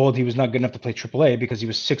told he was not good enough to play AAA because he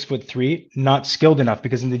was 6'3", not skilled enough.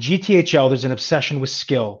 Because in the GTHL, there's an obsession with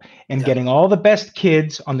skill and getting all the best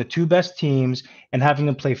kids on the 2 best teams and having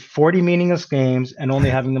them play 40 meaningless games and only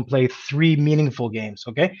having them play 3 meaningful games.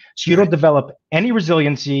 Okay, so you don't develop any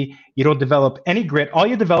resiliency, you don't develop any grit. All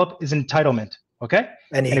you develop is entitlement. Okay,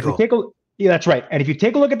 and if you take that's right. And if you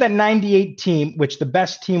take a look at that 98 team, which the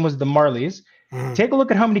best team was the Marlies. Take a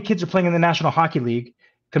look at how many kids are playing in the National Hockey League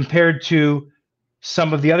compared to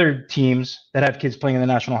some of the other teams that have kids playing in the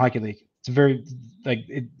National Hockey League. It's very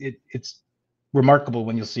it's remarkable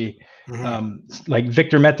when you'll see like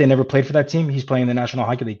Victor Mete never played for that team. He's playing in the National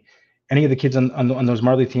Hockey League. Any of the kids on those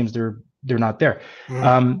Marley teams, they're not there.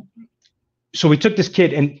 So we took this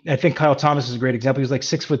kid, and I think Kyle Thomas is a great example. He was like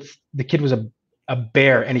 6 foot. The kid was a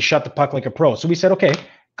bear, and he shot the puck like a pro. So we said, okay,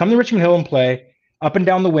 come to Richmond Hill and play up and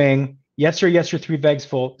down the wing. Yes, sir, 3 bags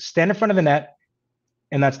full. Stand in front of the net,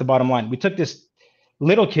 and that's the bottom line. We took this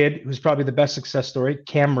little kid, who's probably the best success story,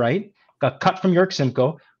 Cam Wright, got cut from York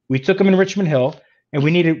Simcoe. We took him in Richmond Hill, and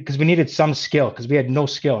we needed some skill because we had no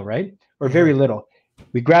skill, right? Or very little.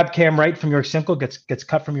 We grabbed Cam Wright from York Simcoe, gets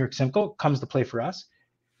cut from York Simcoe, comes to play for us.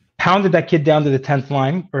 Pounded that kid down to the 10th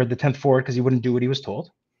line or the 10th forward because he wouldn't do what he was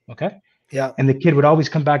told. Okay? Yeah. And the kid would always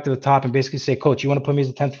come back to the top and basically say, Coach, you want to put me as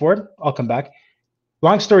the 10th forward? I'll come back.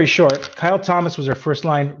 Long story short, Kyle Thomas was our first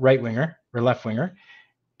line right winger or left winger.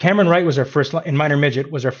 Cameron Wright was our first line in minor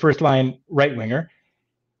midget, was our first line right winger.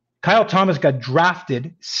 Kyle Thomas got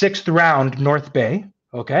drafted 6th round North Bay.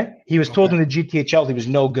 Okay. He was told in the GTHL he was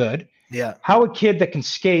no good. Yeah. How a kid that can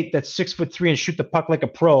skate, that's 6'3" and shoot the puck like a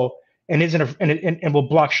pro and and will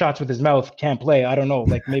block shots with his mouth can't play. I don't know.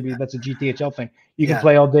 Like maybe that's a GTHL thing. You can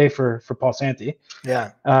play all day for Paul Santi.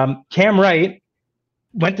 Yeah. Cam Wright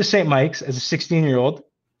went to St. Mike's as a 16-year-old,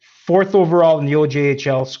 4th overall in the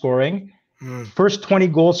OJHL scoring, first 20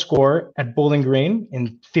 goal scorer at Bowling Green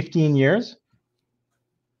in 15 years,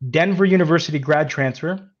 Denver University grad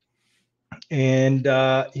transfer, and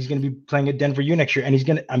he's going to be playing at Denver U next year.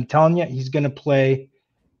 And I'm telling you, he's going to play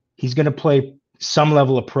some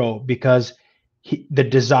level of pro because the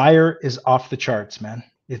desire is off the charts, man.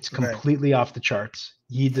 It's completely off the charts.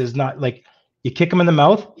 He does not you kick him in the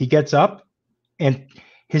mouth, he gets up. And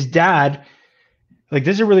his dad, this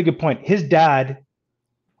is a really good point. His dad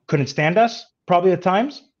couldn't stand us probably at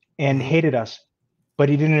times and hated us, but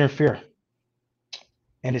he didn't interfere.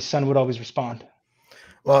 And his son would always respond.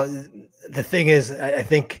 Well, the thing is, I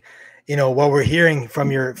think, what we're hearing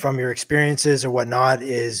from your experiences or whatnot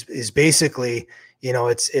is basically,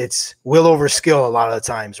 it's will over skill a lot of the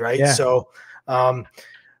times, right? Yeah. So,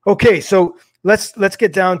 okay, so let's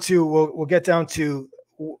get down to we'll get down to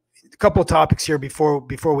a couple of topics here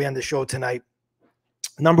before we end the show tonight.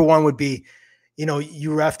 Number one would be, you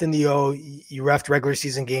refed in the O, you refed regular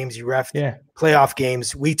season games, you refed playoff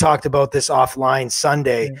games. We talked about this offline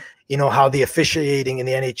Sunday. Yeah. How the officiating in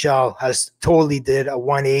the NHL has totally did a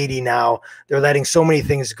 180 now. They're letting so many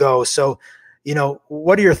things go. So,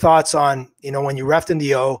 what are your thoughts on, when you refed in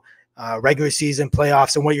the O, regular season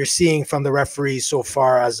playoffs, and what you're seeing from the referees so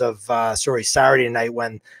far as of Saturday night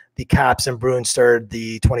when the Caps and Bruins started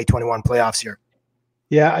the 2021 playoffs here?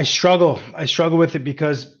 Yeah, I struggle with it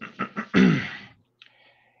because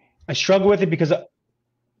I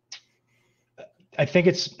think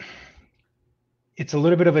it's a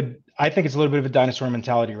little bit of a dinosaur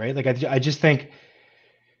mentality, right? Like I just think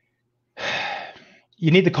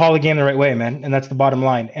you need to call the game the right way, man, and that's the bottom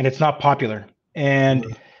line. And it's not popular. And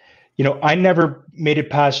I never made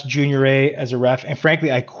it past junior A as a ref, and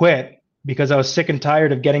frankly, I quit because I was sick and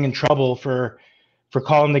tired of getting in trouble for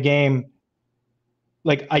calling the game.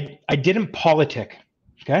 Like I didn't politic,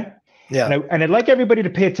 okay? Yeah. And I'd like everybody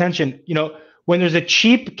to pay attention. When there's a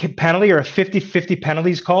cheap penalty or a 50-50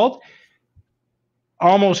 penalties called,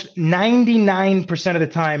 almost 99% of the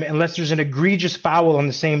time, unless there's an egregious foul on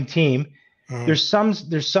the same team, there's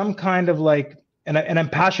some kind of like, and I'm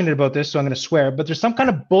passionate about this, so I'm going to swear, but there's some kind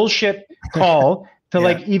of bullshit call to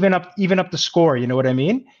like even up the score. You know what I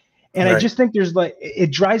mean? And right. I just think there's like,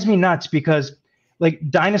 it drives me nuts because like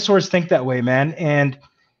dinosaurs think that way, man. And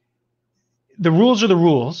the rules are the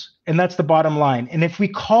rules, and that's the bottom line. And if we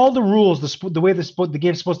call the rules the way the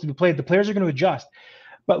game's supposed to be played, the players are going to adjust.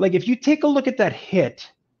 But like, if you take a look at that hit,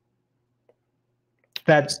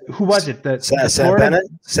 who was it?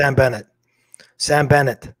 Sam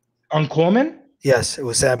Bennett on Coleman. Yes, it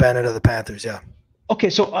was Sam Bennett of the Panthers. Yeah.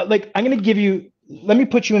 Okay, so like I'm going to give you. Let me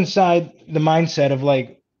put you inside the mindset of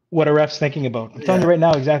like what a ref's thinking about. I'm telling you right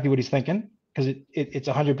now exactly what he's thinking because it's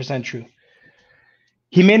 100% true.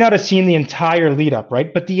 He may not have seen the entire lead up,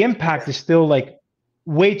 right? But the impact is still like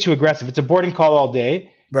way too aggressive. It's a boarding call all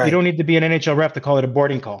day. Right. You don't need to be an NHL ref to call it a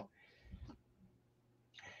boarding call.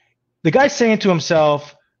 The guy's saying to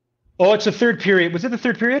himself, "Oh, it's the third period." Was it the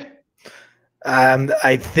third period?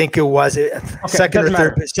 I think it was second or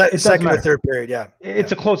third period. Yeah.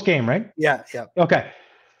 It's a close game, right? Yeah. Yeah. Okay.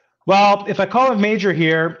 Well, if I call a major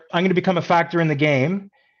here, I'm going to become a factor in the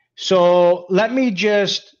game. So let me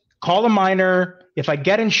just call a minor. If I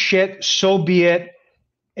get in shit, so be it.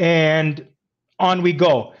 And on we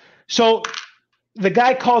go. So the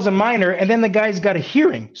guy calls a minor, and then the guy's got a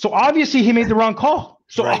hearing. So obviously he made the wrong call.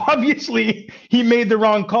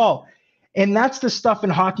 And that's the stuff in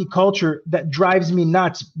hockey culture that drives me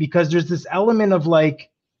nuts because there's this element of like,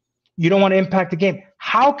 you don't want to impact the game.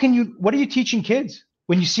 What are you teaching kids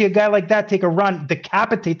when you see a guy like that take a run,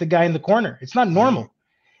 decapitate the guy in the corner? It's not normal.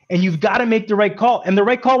 And you've got to make the right call. And the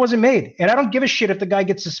right call wasn't made. And I don't give a shit if the guy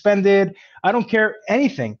gets suspended. I don't care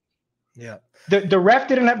anything. Yeah. The ref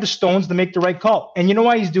didn't have the stones to make the right call. And you know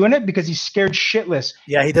why he's doing it? Because he's scared shitless.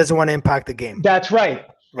 Yeah, he doesn't want to impact the game. That's right.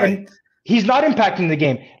 And he's not impacting the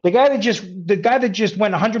game. The guy that just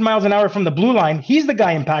went 100 miles an hour from the blue line, he's the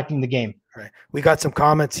guy impacting the game. Right. We got some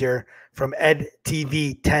comments here from Ed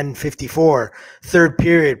TV 1054. Third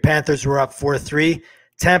period, Panthers were up 4-3.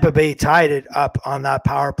 Tampa Bay tied it up on that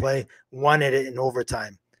power play, won it in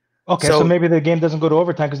overtime. Okay, so maybe the game doesn't go to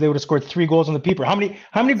overtime because they would have scored 3 goals on the peeper. How many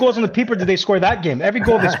goals on the peeper did they score that game? Every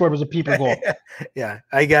goal they scored was a peeper goal. Yeah,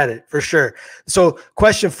 I get it for sure. So,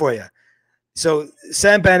 question for you. So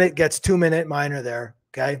Sam Bennett gets 2-minute minor there.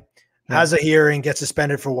 Okay, has a hearing, gets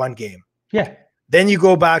suspended for 1 game. Yeah. Then you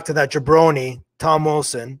go back to that jabroni, Tom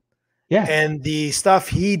Wilson. Yeah. And the stuff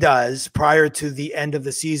he does prior to the end of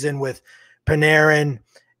the season with Panarin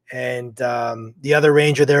and the other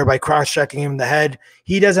Ranger there by cross-checking him in the head.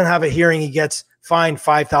 He doesn't have a hearing. He gets fined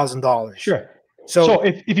 $5,000. Sure. So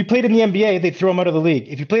if you played in the NBA, they'd throw him out of the league.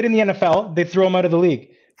 If you played in the NFL, they'd throw him out of the league.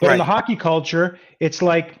 But in the hockey culture, it's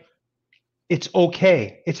like, it's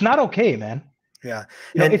okay. It's not okay, man. Yeah.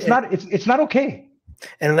 It's not okay.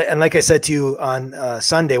 And like I said to you on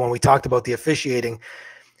Sunday when we talked about the officiating,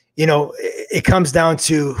 it comes down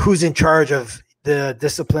to who's in charge of the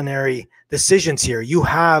disciplinary decisions here. You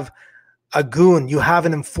have a goon, you have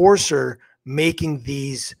an enforcer making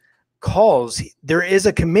these calls. There is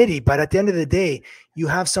a committee, but at the end of the day, you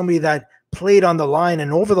have somebody that played on the line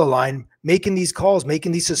and over the line making these calls,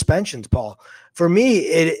 making these suspensions, Paul. For me,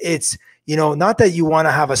 it's, you know, not that you want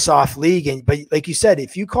to have a soft league, but like you said,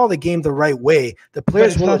 if you call the game the right way, the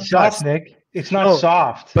players will adjust. Soft, Nick. It's not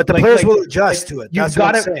soft. But the players will adjust to it. That's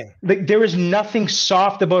what I'm saying. Like, there is nothing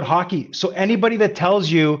soft about hockey. So anybody that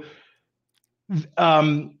tells you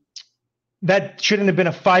that shouldn't have been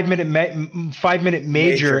a 5-minute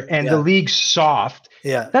major and the league's soft,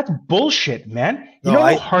 that's bullshit, man. You know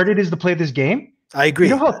how hard it is to play this game? I agree.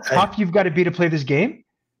 You know how tough you've got to be to play this game?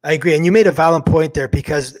 I agree. And you made a valid point there,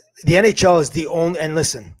 because the NHL is the only, and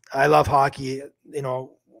listen, I love hockey, you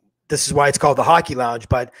know, this is why it's called the Hockey Lounge.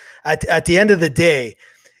 But at the end of the day,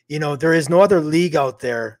 you know, there is no other league out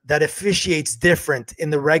there that officiates different in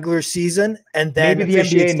the regular season. And then maybe the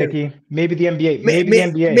NBA, Nicky. Maybe the NBA. Maybe the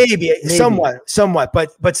NBA. Maybe. Somewhat.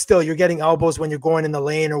 But still, you're getting elbows when you're going in the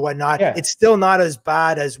lane or whatnot. Yeah. It's still not as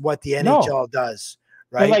bad as what the NHL does,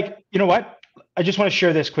 right? But like, you know what? I just want to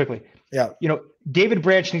share this quickly. Yeah. You know, David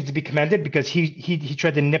Branch needs to be commended, because he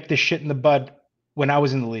tried to nip this shit in the bud when I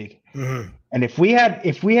was in the league. Mm-hmm. And if we had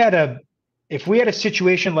a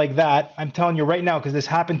situation like that, I'm telling you right now, because this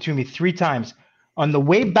happened to me 3 times on the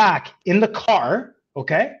way back in the car.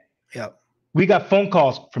 Okay. Yeah. We got phone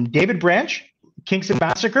calls from David Branch, Kingston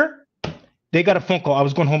Massacre. They got a phone call. I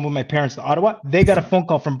was going home with my parents to Ottawa. They got a phone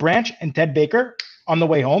call from Branch and Ted Baker on the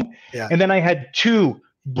way home. Yeah. And then I had 2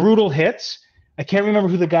 brutal hits. I can't remember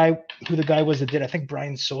who the guy was that did. I think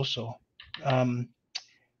Brian Soso,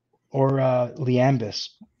 or Liambis,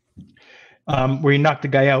 where he knocked the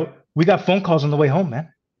guy out. We got phone calls on the way home,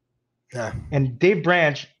 man. Yeah. And Dave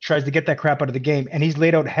Branch tries to get that crap out of the game, and he's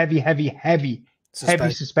laid out heavy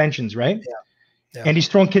suspensions, right? Yeah. And he's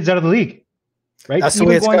throwing kids out of the league, right? That's the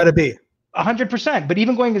way it's got to be. 100%. But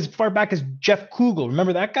even going as far back as Jeff Kugel,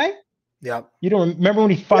 remember that guy? Yeah. You don't remember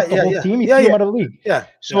when he fought the whole team? He threw him out of the league. Yeah.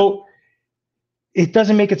 So it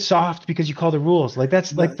doesn't make it soft because you call the rules.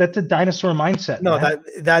 That's a dinosaur mindset. No, man.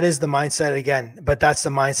 that is the mindset again, but that's the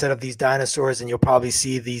mindset of these dinosaurs. And you'll probably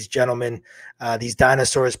see these gentlemen, these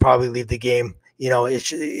dinosaurs probably leave the game, you know,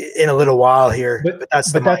 it's in a little while here. But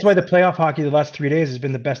that's why the playoff hockey the last 3 days has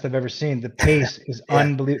been the best I've ever seen. The pace is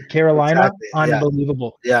unbelievable. Carolina,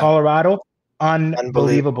 unbelievable. Yeah. Colorado,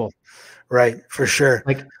 unbelievable. Right, for sure.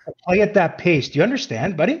 Like, play at that pace. Do you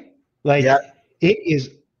understand, buddy? Like, it is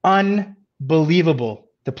unbelievable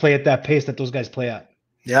to play at that pace that those guys play at.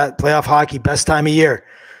 Yeah, playoff hockey, best time of year.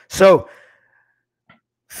 So,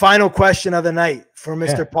 final question of the night for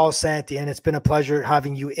Mr. Paul Santi, and it's been a pleasure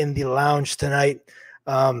having you in the lounge tonight.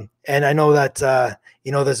 And I know that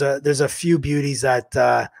you know, there's a few beauties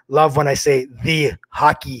that love when I say the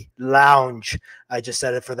Hockey Lounge. I just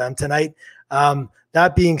said it for them tonight.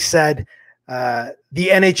 That being said, the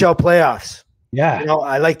NHL playoffs. Yeah, you know,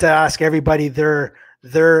 I like to ask everybody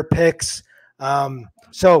their picks.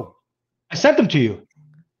 So I sent them to you.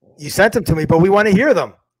 You sent them to me, but we want to hear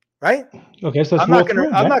them, right? Okay, so I'm not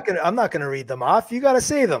gonna read them off. You got to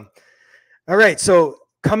say them. All right. So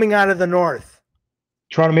coming out of the North,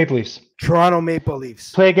 Toronto Maple Leafs. Toronto Maple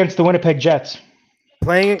Leafs play against the Winnipeg Jets.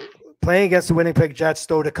 Playing against the Winnipeg Jets,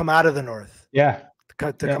 though, to come out of the North. Yeah.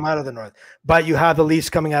 To come out of the North, but you have the Leafs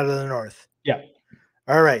coming out of the North. Yeah.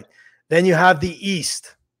 All right. Then you have the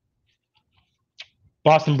East.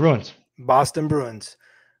 Boston Bruins.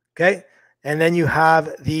 Okay. And then you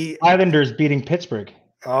have the Islanders beating Pittsburgh.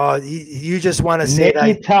 Oh, you just want to say that.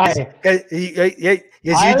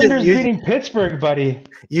 Islanders beating Pittsburgh, buddy.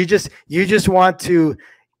 You just want to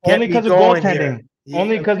get only because of goaltending.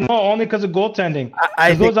 Only because of goaltending. I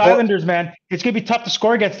think those Islanders, man, it's gonna be tough to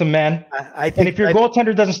score against them, man. And if your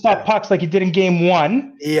goaltender doesn't stop pucks like he did in Game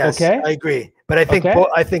 1, yes, okay, I agree. But I think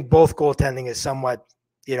I think both goaltending is somewhat,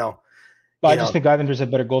 you know. But I just think Islanders have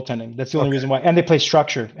better goaltending. That's the only reason why. And they play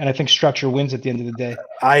structure, and I think structure wins at the end of the day.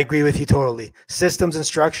 I agree with you totally. Systems and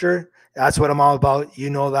structure. That's what I'm all about. You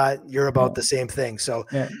know that. You're about the same thing. So,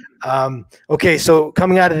 okay. So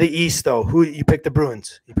coming out of the East, though, who you picked the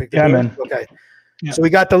Bruins? You picked the Bruins? Man. Okay. Yeah. So we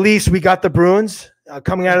got the Leafs. We got the Bruins.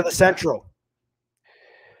 Coming out of the Central.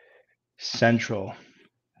 Central.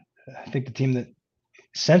 I think the team that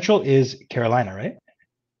Central is Carolina, right?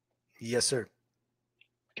 Yes, sir.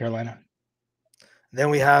 Carolina. Then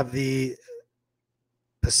we have the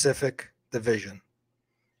Pacific Division.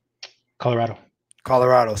 Colorado.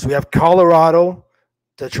 So we have Colorado,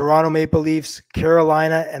 the Toronto Maple Leafs,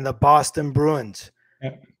 Carolina, and the Boston Bruins.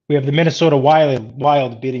 Yeah. We have the Minnesota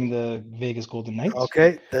Wild beating the Vegas Golden Knights.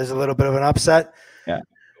 Okay, there's a little bit of an upset. Yeah.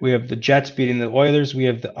 We have the Jets beating the Oilers. We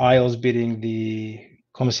have the Isles beating the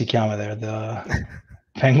Como se llama there? The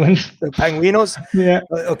Penguins. The Penguinos. Yeah.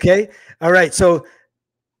 Okay. All right. So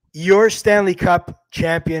your Stanley Cup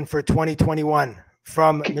champion for 2021.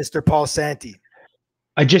 from Mr. Paul Santi.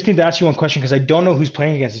 I just need to ask you one question because I don't know who's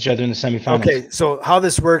playing against each other in the semifinals. Okay, so how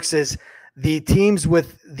this works is the teams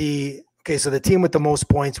with the so the team with the most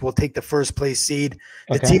points will take the first place seed.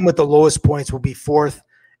 The team with the lowest points will be fourth,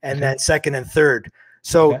 and then second and third.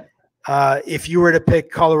 So if you were to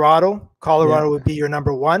pick Colorado would be your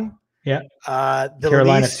number one. Yeah. The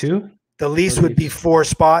Carolina least, 2. The Leafs would be 4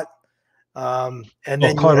 spot. And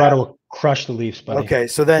then Colorado will crush the Leafs, buddy. Okay,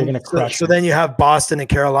 so then then you have Boston and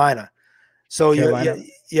Carolina. So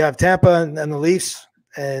you have Tampa and the Leafs,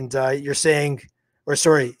 and you're saying, or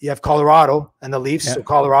sorry, you have Colorado and the Leafs. Yeah. So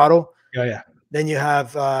Colorado. Yeah. Then you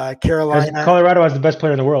have Carolina. Colorado has the best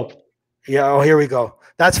player in the world. Yeah. Oh, here we go.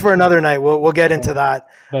 That's for another night. We'll get into that.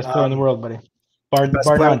 Best player in the world, buddy. Bar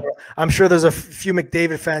none. I'm sure there's a few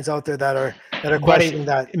McDavid fans out there that are questioning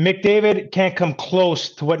that. McDavid can't come close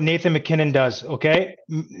to what Nathan MacKinnon does. Okay,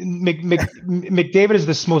 McDavid is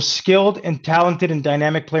the most skilled and talented and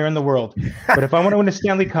dynamic player in the world. But if I want to win a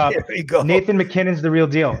Stanley Cup, Nathan MacKinnon's the real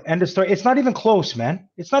deal. End of story. It's not even close, man.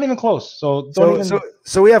 It's not even close. So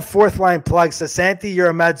we have fourth line plugs. So Santi, you're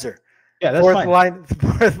a Medzer. Yeah, that's fourth line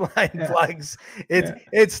plugs.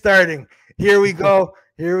 It's starting. Here we go.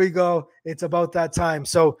 It's about that time.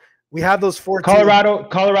 So we have those 4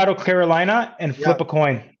 Colorado, Carolina, and flip a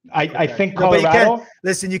coin. I think Colorado.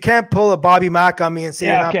 You can't pull a Bobby Mack on me and say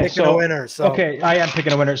you're not picking a winner. So I am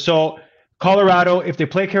picking a winner. So Colorado, if they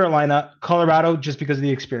play Carolina, Colorado just because of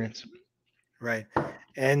the experience. Right.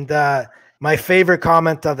 And my favorite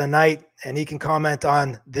comment of the night, and he can comment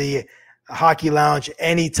on the Hockey Lounge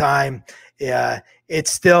anytime. Yeah,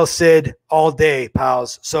 it's still Sid all day,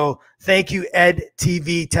 pals. So thank you, Ed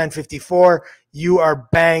TV 1054. You are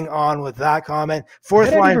bang on with that comment.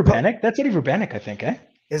 Fourth line. That's Eddie Verbanek, I think, eh?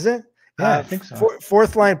 Is it? Yeah, I think so.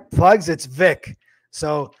 Fourth line plugs, it's Vic.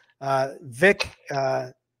 So Vic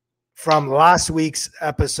from last week's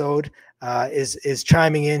episode is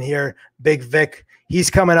chiming in here. Big Vic. He's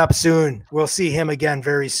coming up soon. We'll see him again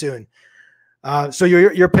very soon. So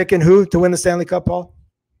you're picking who to win the Stanley Cup, Paul?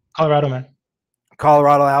 Colorado, man.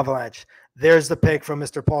 Colorado Avalanche. There's the pick from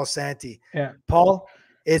Mr. Paul Santi. Yeah. Paul,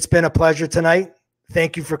 it's been a pleasure tonight.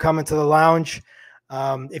 Thank you for coming to the lounge.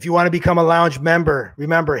 If you want to become a lounge member,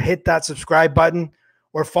 remember, hit that subscribe button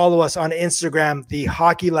or follow us on Instagram, the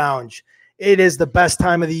Hockey Lounge. It is the best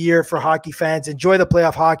time of the year for hockey fans. Enjoy the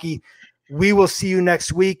playoff hockey. We will see you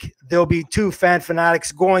next week. There'll be 2 fan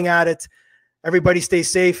fanatics going at it. Everybody stay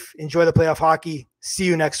safe. Enjoy the playoff hockey. See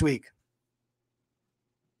you next week.